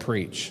what I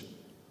preach.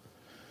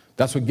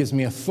 That's what gives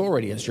me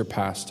authority as your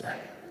pastor.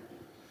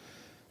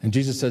 And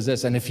Jesus says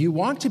this, and if you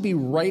want to be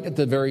right at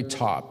the very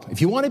top,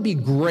 if you want to be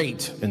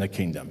great in the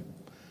kingdom,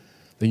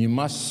 then you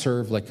must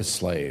serve like a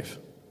slave.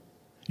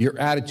 Your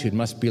attitude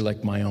must be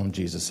like my own,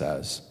 Jesus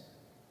says.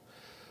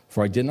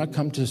 For I did not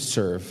come to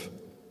serve,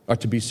 or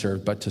to be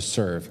served, but to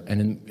serve.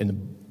 And in the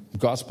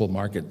gospel,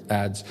 Mark, it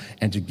adds,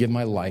 and to give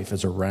my life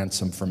as a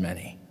ransom for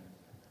many.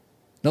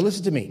 Now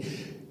listen to me.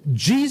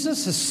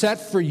 Jesus has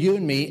set for you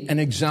and me an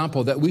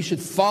example that we should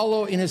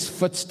follow in his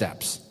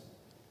footsteps.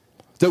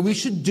 That we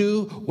should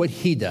do what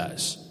he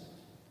does.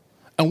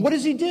 And what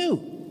does he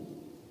do?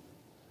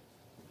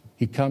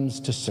 He comes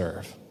to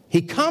serve.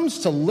 He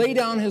comes to lay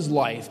down his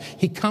life.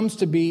 He comes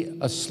to be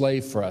a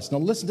slave for us. Now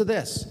listen to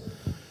this.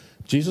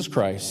 Jesus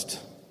Christ,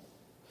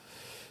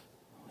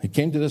 he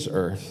came to this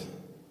earth.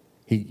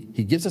 He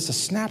gives us a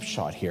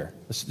snapshot here.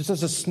 This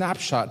is a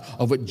snapshot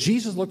of what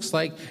Jesus looks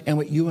like and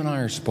what you and I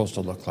are supposed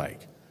to look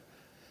like.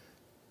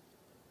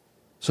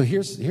 So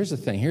here's the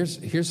thing.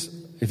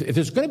 If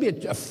there's going to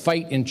be a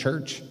fight in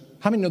church,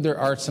 how many know there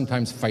are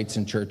sometimes fights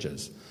in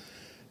churches?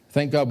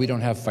 Thank God we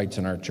don't have fights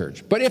in our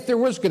church. But if there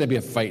was going to be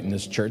a fight in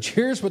this church,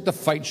 here's what the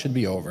fight should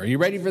be over. Are you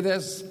ready for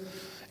this?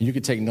 You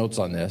can take notes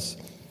on this.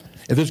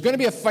 If there's going to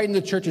be a fight in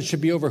the church, it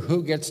should be over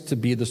who gets to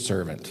be the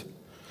servant.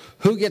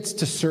 Who gets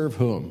to serve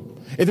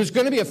whom? If there's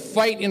going to be a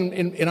fight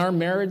in our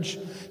marriage,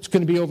 it's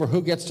going to be over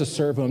who gets to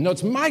serve whom. No,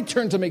 it's my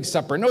turn to make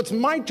supper. No, it's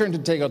my turn to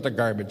take out the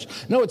garbage.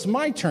 No, it's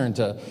my turn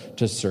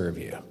to serve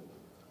you.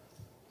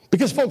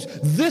 Because, folks,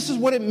 this is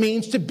what it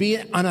means to be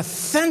an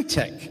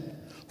authentic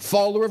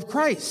follower of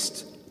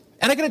Christ.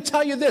 And I got to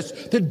tell you this,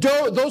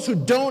 those who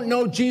don't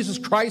know Jesus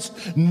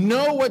Christ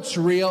know what's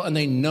real and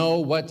they know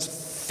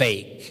what's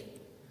fake.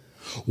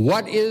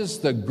 What is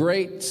the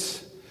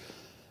great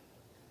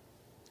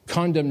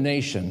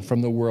condemnation from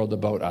the world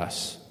about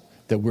us?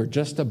 That we're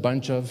just a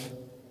bunch of,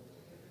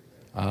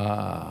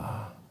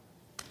 yeah.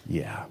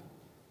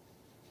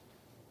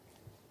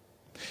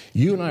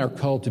 You and I are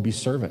called to be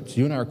servants.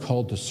 You and I are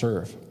called to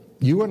serve.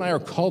 You and I are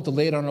called to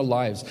lay down our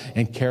lives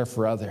and care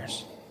for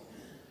others.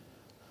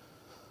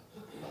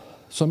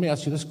 So let me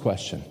ask you this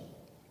question.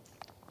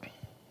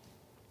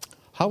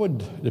 How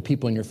would the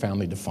people in your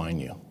family define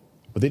you?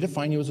 Would they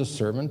define you as a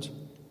servant?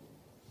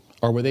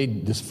 Or would they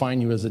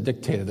define you as a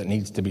dictator that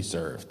needs to be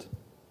served?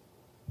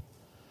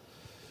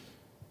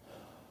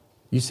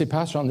 You say,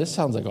 Pastor Ron, this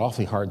sounds like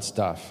awfully hard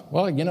stuff.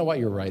 Well, you know what?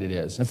 You're right, it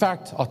is. In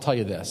fact, I'll tell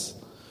you this.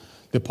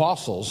 The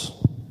apostles,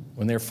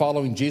 when they're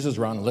following Jesus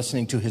around and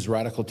listening to his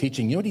radical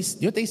teaching, you know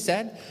what they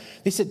said?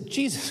 They said,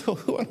 Jesus,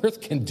 who on earth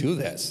can do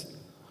this?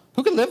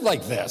 Who can live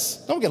like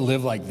this? No one can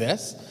live like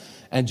this.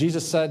 And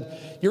Jesus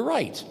said, you're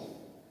right.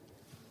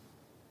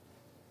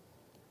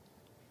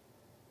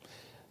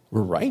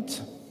 We're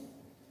right.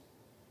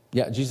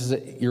 Yeah, Jesus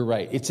said, you're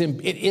right. It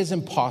is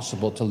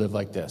impossible to live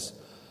like this.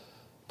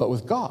 But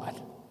with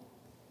God,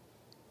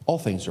 all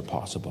things are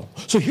possible.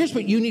 So here's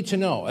what you need to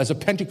know as a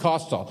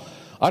Pentecostal.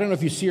 I don't know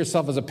if you see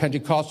yourself as a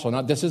Pentecostal or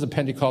not. This is a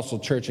Pentecostal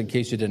church, in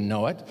case you didn't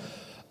know it.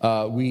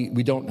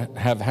 We don't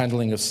have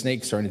handling of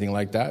snakes or anything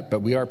like that, but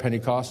we are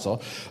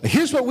Pentecostal.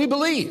 Here's what we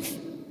believe.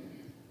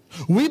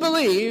 We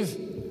believe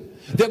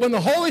that when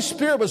the Holy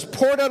Spirit was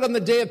poured out on the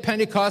day of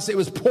Pentecost, it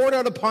was poured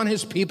out upon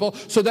his people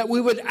so that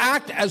we would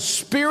act as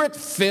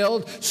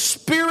Spirit-filled,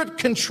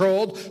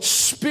 Spirit-controlled,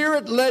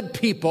 Spirit-led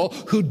people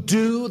who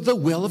do the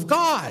will of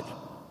God.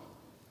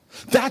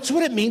 That's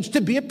what it means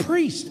to be a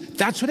priest.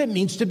 That's what it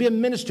means to be a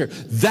minister.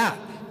 That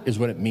is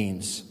what it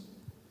means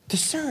to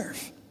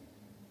serve.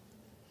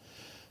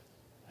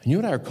 And you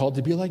and I are called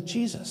to be like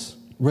Jesus,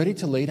 ready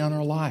to lay down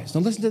our lives.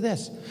 Now listen to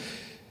this.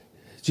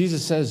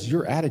 Jesus says,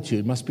 your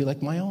attitude must be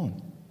like my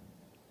own.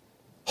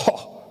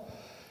 Oh,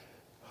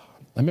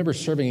 I remember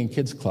serving in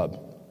kids club.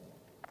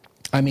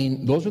 I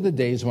mean, those were the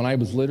days when I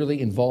was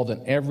literally involved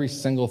in every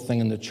single thing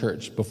in the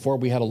church before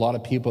we had a lot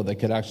of people that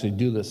could actually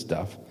do this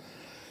stuff.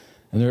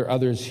 And there are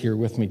others here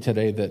with me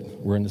today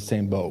that were in the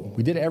same boat.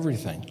 We did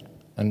everything.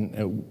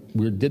 And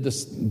we did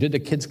the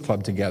kids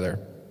club together.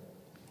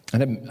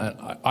 And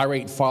an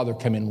irate father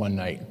came in one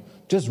night,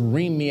 just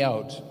reamed me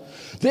out.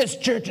 This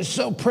church is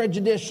so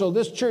prejudicial.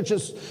 This church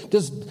is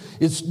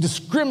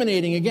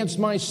discriminating against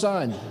my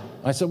son.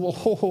 I said, well,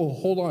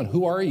 hold on.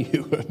 Who are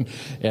you?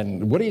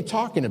 And what are you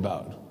talking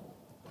about?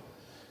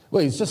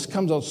 Well, he just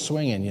comes out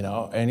swinging,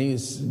 and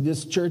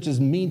this church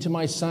is mean to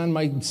my son.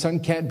 My son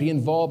can't be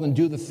involved and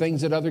do the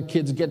things that other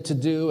kids get to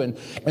do. And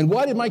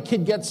why did my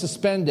kid get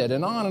suspended?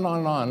 And on and on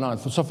and on and on.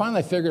 So finally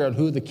I figured out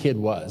who the kid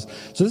was.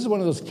 So this is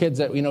one of those kids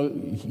that,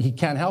 he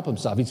can't help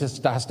himself. He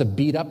just has to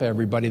beat up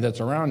everybody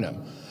that's around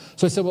him.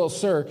 So I said, well,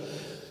 sir,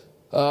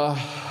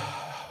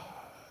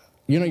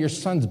 Your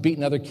son's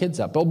beating other kids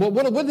up. But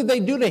what did they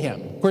do to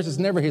him? Of course, it's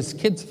never his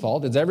kid's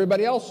fault. It's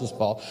everybody else's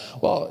fault.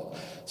 Well,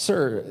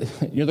 sir,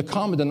 the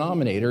common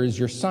denominator is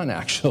your son,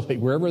 actually.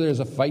 Wherever there's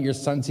a fight, your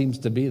son seems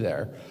to be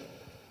there.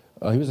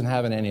 He wasn't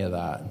having any of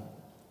that.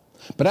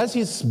 But as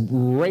he's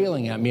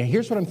railing at me,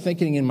 here's what I'm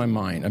thinking in my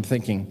mind. I'm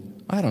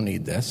thinking, I don't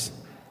need this.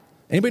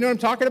 Anybody know what I'm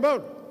talking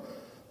about?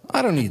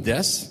 I don't need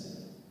this.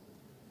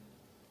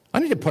 I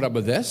need to put up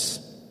with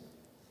this.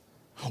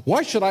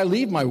 Why should I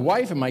leave my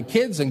wife and my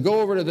kids and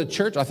go over to the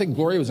church? I think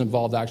Gloria was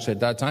involved actually at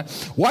that time.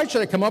 Why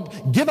should I come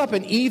up, give up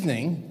an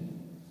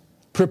evening,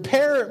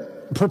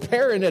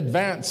 prepare in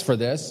advance for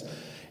this,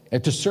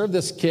 and to serve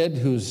this kid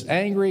who's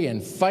angry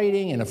and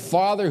fighting, and a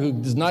father who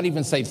does not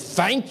even say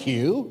thank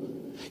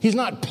you? He's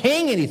not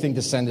paying anything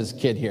to send his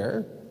kid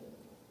here.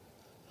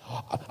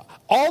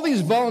 All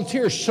these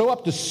volunteers show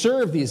up to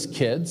serve these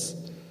kids,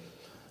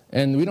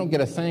 and we don't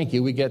get a thank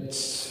you. We get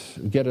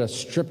a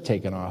strip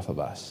taken off of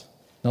us.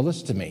 Now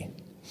listen to me.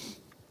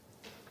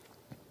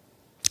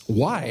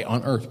 Why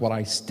on earth would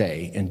I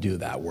stay and do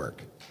that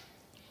work?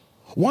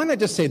 Why not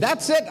just say,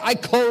 that's it, I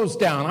close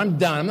down, I'm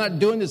done, I'm not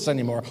doing this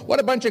anymore. What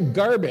a bunch of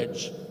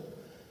garbage.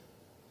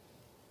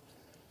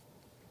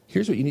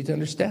 Here's what you need to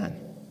understand.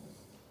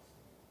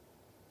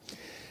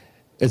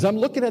 As I'm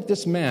looking at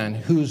this man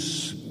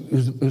who's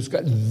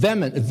got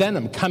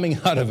venom coming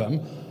out of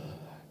him,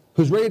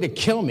 who's ready to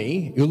kill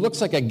me, who looks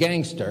like a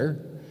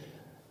gangster,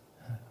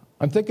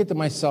 I'm thinking to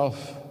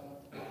myself,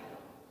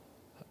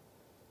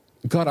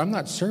 God, I'm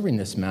not serving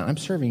this man. I'm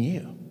serving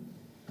you.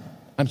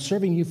 I'm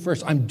serving you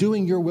first. I'm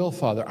doing your will,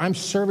 Father. I'm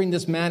serving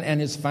this man and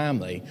his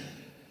family.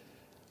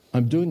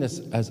 I'm doing this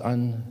as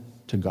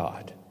unto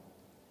God.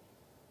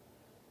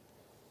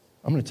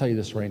 I'm going to tell you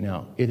this right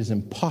now. It is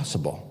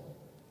impossible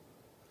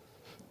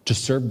to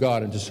serve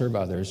God and to serve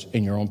others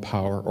in your own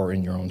power or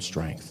in your own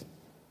strength.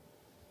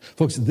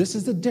 Folks, this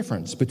is the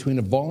difference between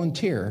a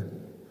volunteer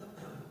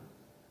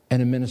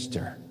and a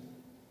minister.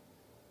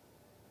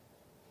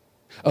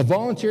 A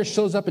volunteer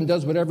shows up and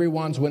does whatever he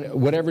wants,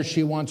 whatever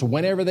she wants,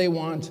 whenever they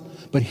want.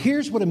 But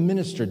here's what a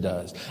minister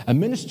does. A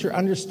minister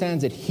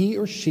understands that he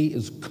or she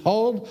is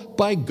called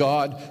by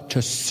God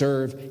to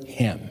serve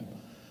him.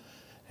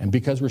 And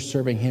because we're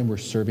serving him, we're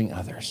serving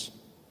others.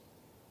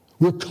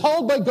 We're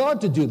called by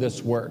God to do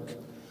this work.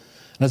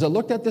 And as I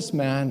looked at this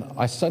man,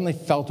 I suddenly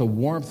felt a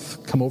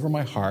warmth come over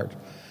my heart.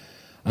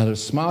 And a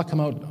smile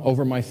come out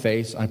over my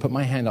face. I put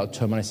my hand out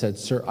to him and I said,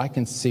 sir, I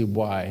can see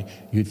why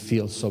you'd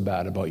feel so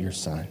bad about your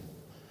son.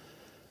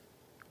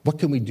 What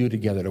can we do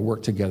together to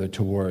work together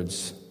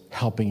towards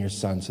helping your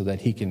son so that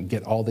he can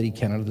get all that he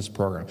can out of this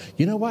program?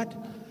 You know what?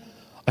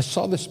 I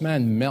saw this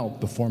man melt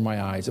before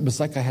my eyes. It was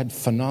like I had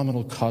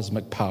phenomenal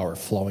cosmic power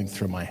flowing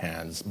through my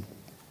hands.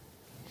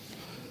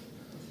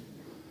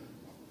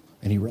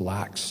 And he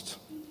relaxed.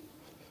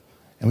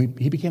 And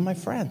he became my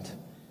friend.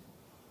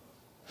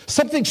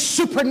 Something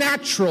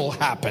supernatural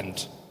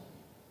happened.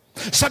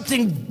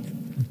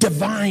 Something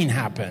divine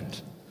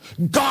happened.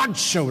 God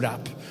showed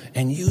up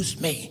and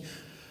used me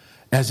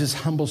as his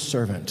humble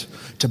servant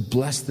to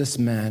bless this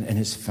man and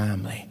his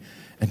family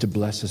and to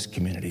bless his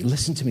community.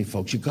 Listen to me,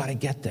 folks. You've got to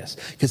get this.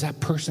 Because that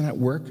person at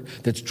work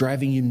that's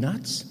driving you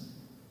nuts,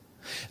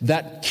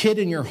 that kid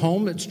in your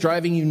home that's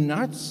driving you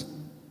nuts,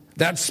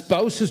 that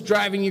spouse who's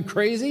driving you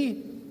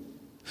crazy,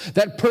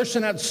 that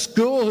person at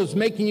school who's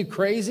making you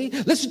crazy,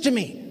 listen to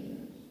me.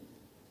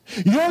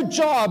 Your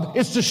job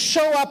is to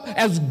show up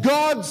as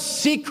God's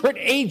secret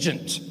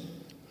agent,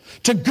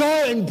 to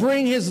go and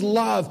bring his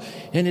love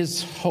and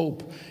his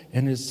hope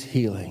and his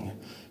healing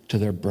to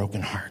their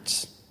broken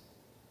hearts.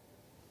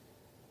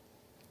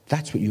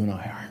 That's what you and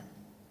I are.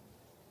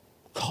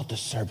 Called to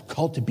serve,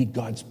 called to be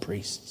God's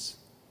priests.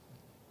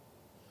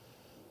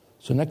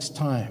 So next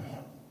time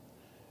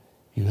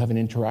you have an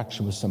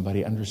interaction with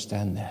somebody,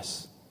 understand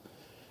this.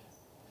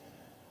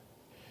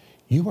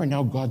 You are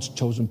now God's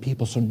chosen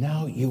people, so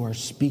now you are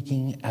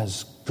speaking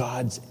as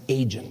God's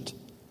agent.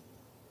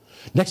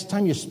 Next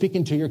time you're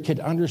speaking to your kid,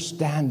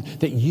 understand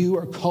that you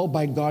are called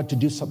by God to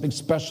do something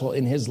special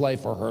in his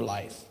life or her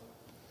life.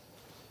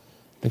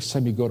 Next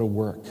time you go to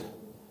work,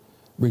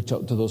 reach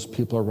out to those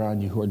people around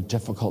you who are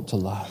difficult to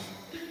love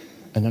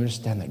and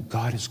understand that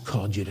God has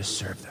called you to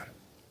serve them.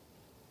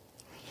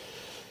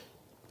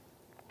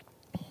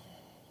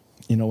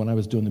 You know, when I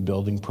was doing the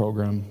building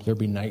program, there'd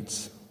be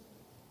nights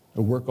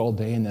I'd work all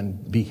day and then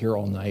be here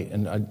all night.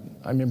 And I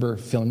remember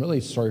feeling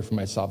really sorry for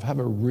myself. Have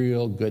a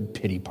real good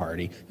pity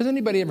party. Has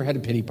anybody ever had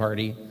a pity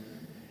party?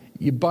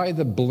 You buy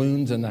the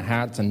balloons and the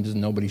hats and just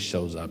nobody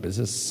shows up. It's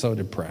just so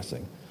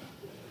depressing.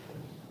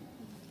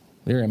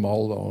 There I am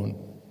all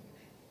alone.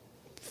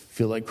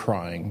 Feel like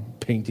crying,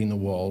 painting the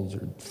walls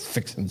or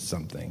fixing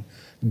something.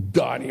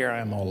 God, here I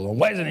am all alone.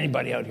 Why isn't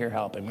anybody out here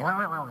helping?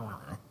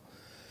 And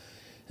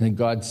then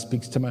God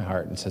speaks to my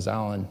heart and says,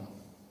 Alan,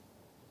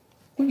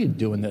 what are you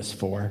doing this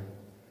for?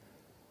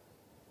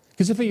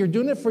 Because if you're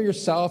doing it for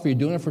yourself or you're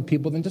doing it for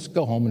people, then just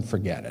go home and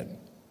forget it.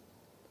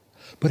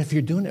 But if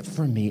you're doing it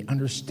for me,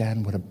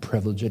 understand what a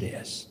privilege it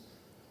is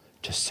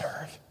to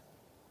serve.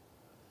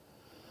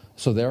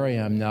 So there I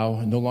am now,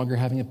 no longer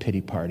having a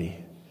pity party.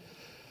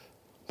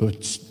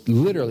 But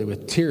literally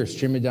with tears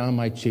streaming down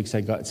my cheeks, I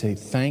got to say,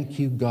 thank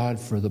you, God,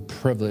 for the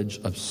privilege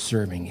of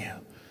serving you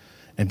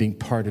and being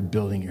part of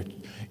building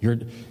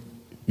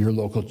your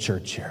local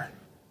church here.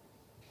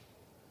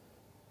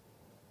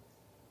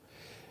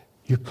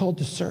 You're called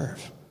to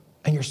serve,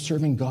 and you're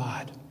serving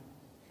God.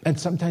 And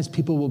sometimes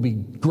people will be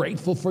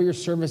grateful for your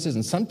services,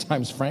 and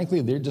sometimes,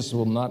 frankly, they just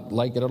will not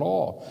like it at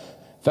all.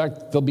 In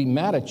fact, they'll be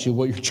mad at you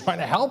while you're trying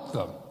to help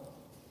them.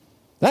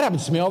 That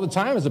happens to me all the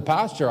time as a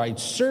pastor. I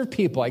serve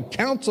people, I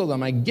counsel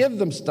them, I give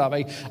them stuff,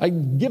 I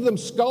give them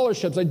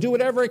scholarships, I do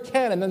whatever I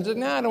can, and then say,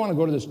 I don't want to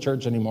go to this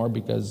church anymore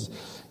because,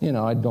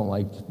 I don't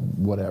like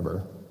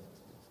whatever.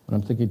 And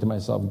I'm thinking to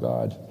myself,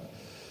 God,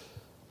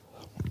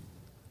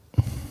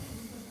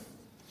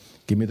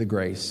 give me the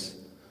grace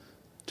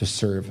to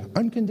serve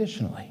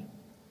unconditionally.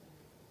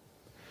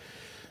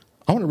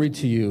 I want to read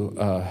to you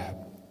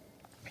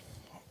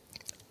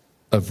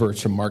a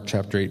verse from Mark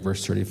chapter 8,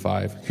 verse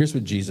 35. Here's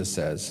what Jesus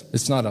says.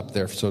 It's not up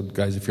there, so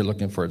guys, if you're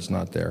looking for it, it's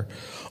not there.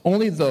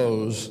 Only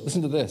those,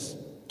 listen to this,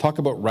 talk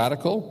about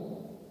radical.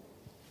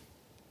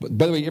 But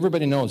by the way,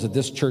 everybody knows that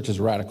this church is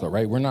radical,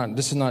 right?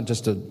 This is not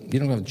just you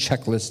don't have a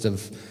checklist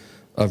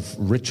of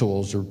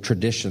rituals or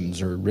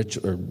traditions or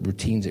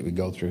routines that we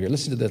go through here.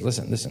 Listen to this,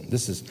 listen.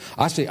 This is,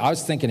 actually, I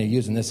was thinking of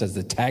using this as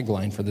the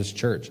tagline for this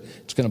church.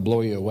 It's going to blow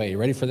you away. You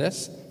ready for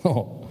this?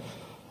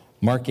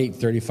 Mark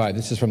 8:35,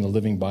 this is from the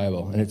Living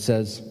Bible, and it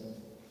says,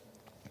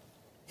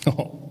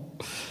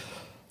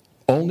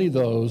 only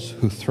those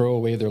who throw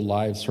away their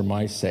lives for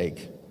my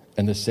sake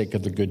and the sake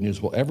of the good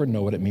news will ever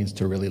know what it means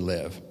to really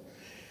live.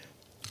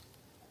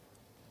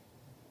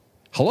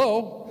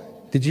 Hello?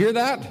 Did you hear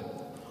that?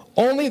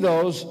 Only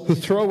those who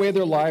throw away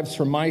their lives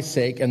for my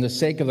sake and the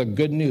sake of the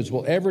good news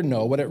will ever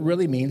know what it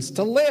really means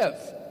to live.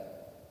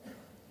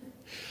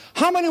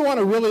 How many want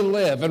to really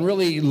live and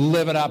really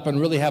live it up and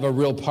really have a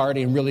real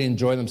party and really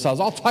enjoy themselves?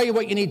 I'll tell you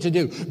what you need to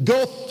do.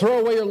 Go throw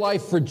away your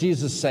life for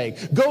Jesus'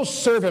 sake. Go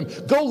serve him.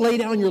 Go lay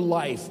down your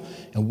life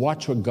and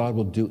watch what God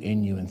will do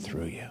in you and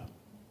through you.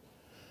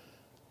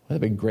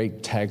 That'd be a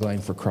great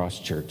tagline for Cross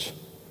Church.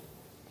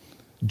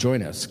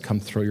 Join us. Come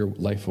throw your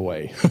life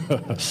away.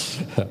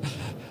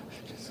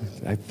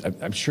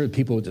 I'm sure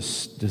people would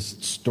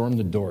just storm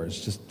the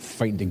doors, just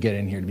fighting to get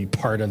in here to be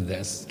part of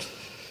this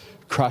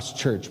Cross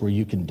Church where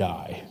you can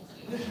die.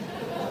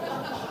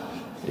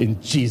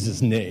 In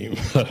Jesus' name.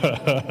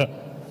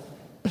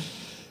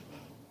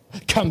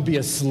 Come be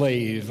a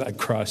slave at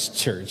Cross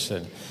Church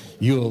and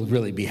you'll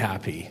really be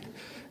happy.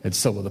 And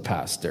so will the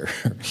pastor.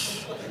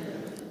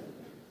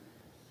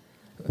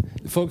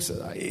 Folks,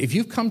 if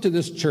you've come to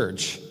this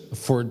church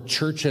for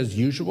church as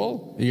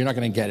usual, you're not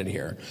going to get it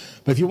here.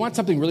 But if you want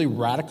something really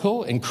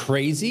radical and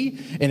crazy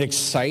and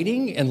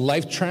exciting and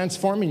life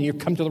transforming, you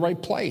come to the right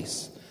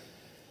place.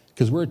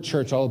 Because we're a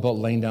church all about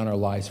laying down our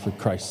lives for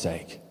Christ's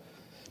sake.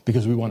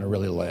 Because we want to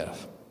really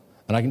live.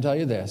 And I can tell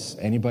you this,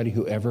 anybody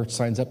who ever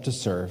signs up to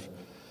serve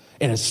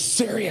and is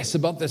serious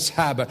about this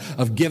habit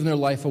of giving their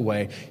life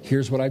away,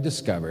 here's what I've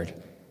discovered.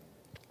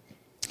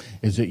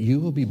 Is that you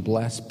will be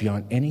blessed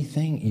beyond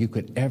anything you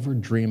could ever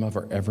dream of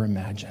or ever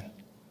imagine.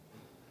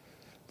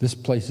 This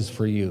place is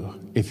for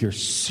you if you're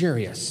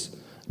serious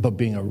about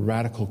being a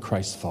radical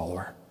Christ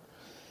follower.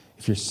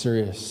 If you're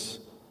serious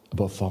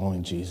about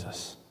following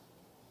Jesus.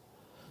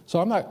 So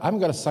I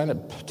haven't got a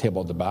sign-up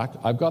table at the back.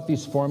 I've got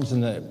these forms at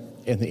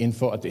the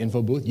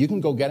info booth. You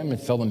can go get them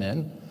and fill them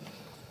in.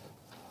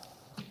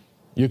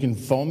 You can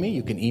phone me.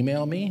 You can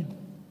email me.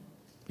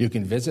 You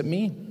can visit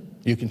me.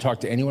 You can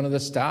talk to any one of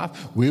the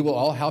staff. We will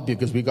all help you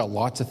because we've got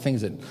lots of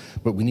things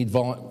but we need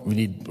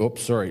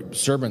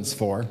servants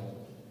for.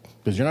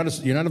 Because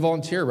you're not a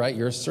volunteer, right?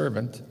 You're a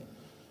servant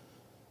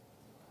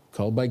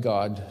called by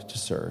God to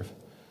serve.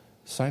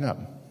 Sign up.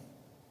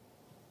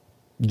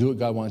 Do what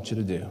God wants you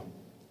to do.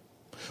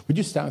 Would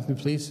you stand with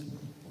me, please?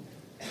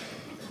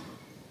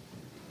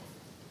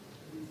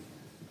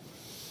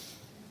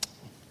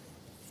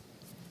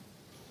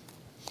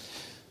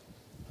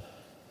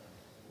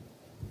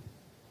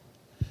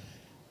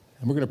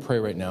 And we're going to pray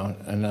right now.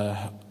 And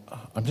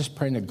I'm just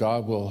praying that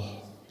God will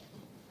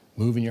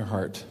move in your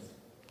heart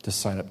to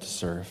sign up to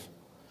serve.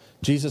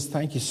 Jesus,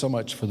 thank you so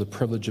much for the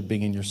privilege of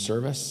being in your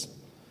service.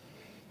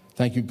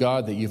 Thank you,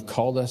 God, that you've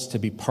called us to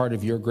be part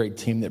of your great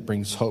team that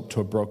brings hope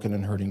to a broken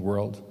and hurting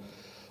world.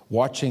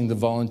 Watching the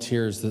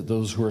volunteers,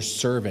 those who are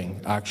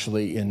serving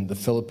actually in the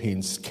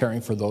Philippines, caring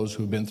for those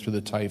who've been through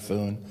the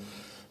typhoon.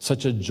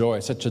 Such a joy,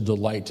 such a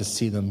delight to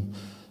see them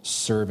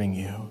serving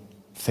you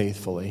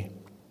faithfully.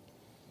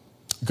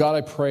 God,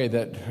 I pray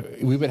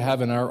that we would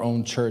have in our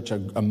own church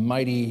a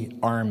mighty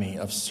army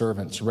of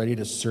servants ready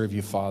to serve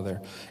you,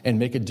 Father, and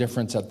make a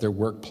difference at their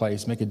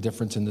workplace, make a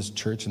difference in this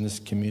church, in this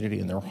community,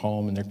 in their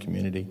home, in their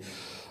community,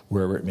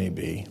 wherever it may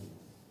be.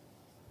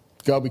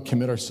 God, we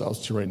commit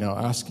ourselves to right now,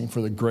 asking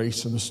for the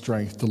grace and the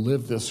strength to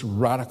live this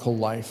radical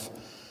life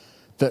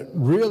that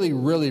really,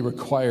 really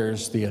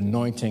requires the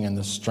anointing and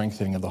the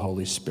strengthening of the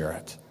Holy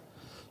Spirit.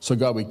 So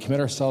God, we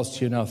commit ourselves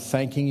to you now,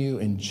 thanking you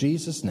in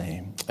Jesus'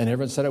 name. And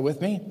everyone said it with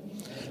me?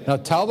 Now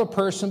tell the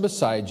person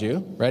beside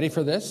you, ready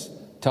for this?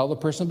 Tell the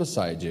person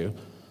beside you,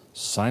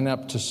 sign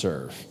up to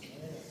serve.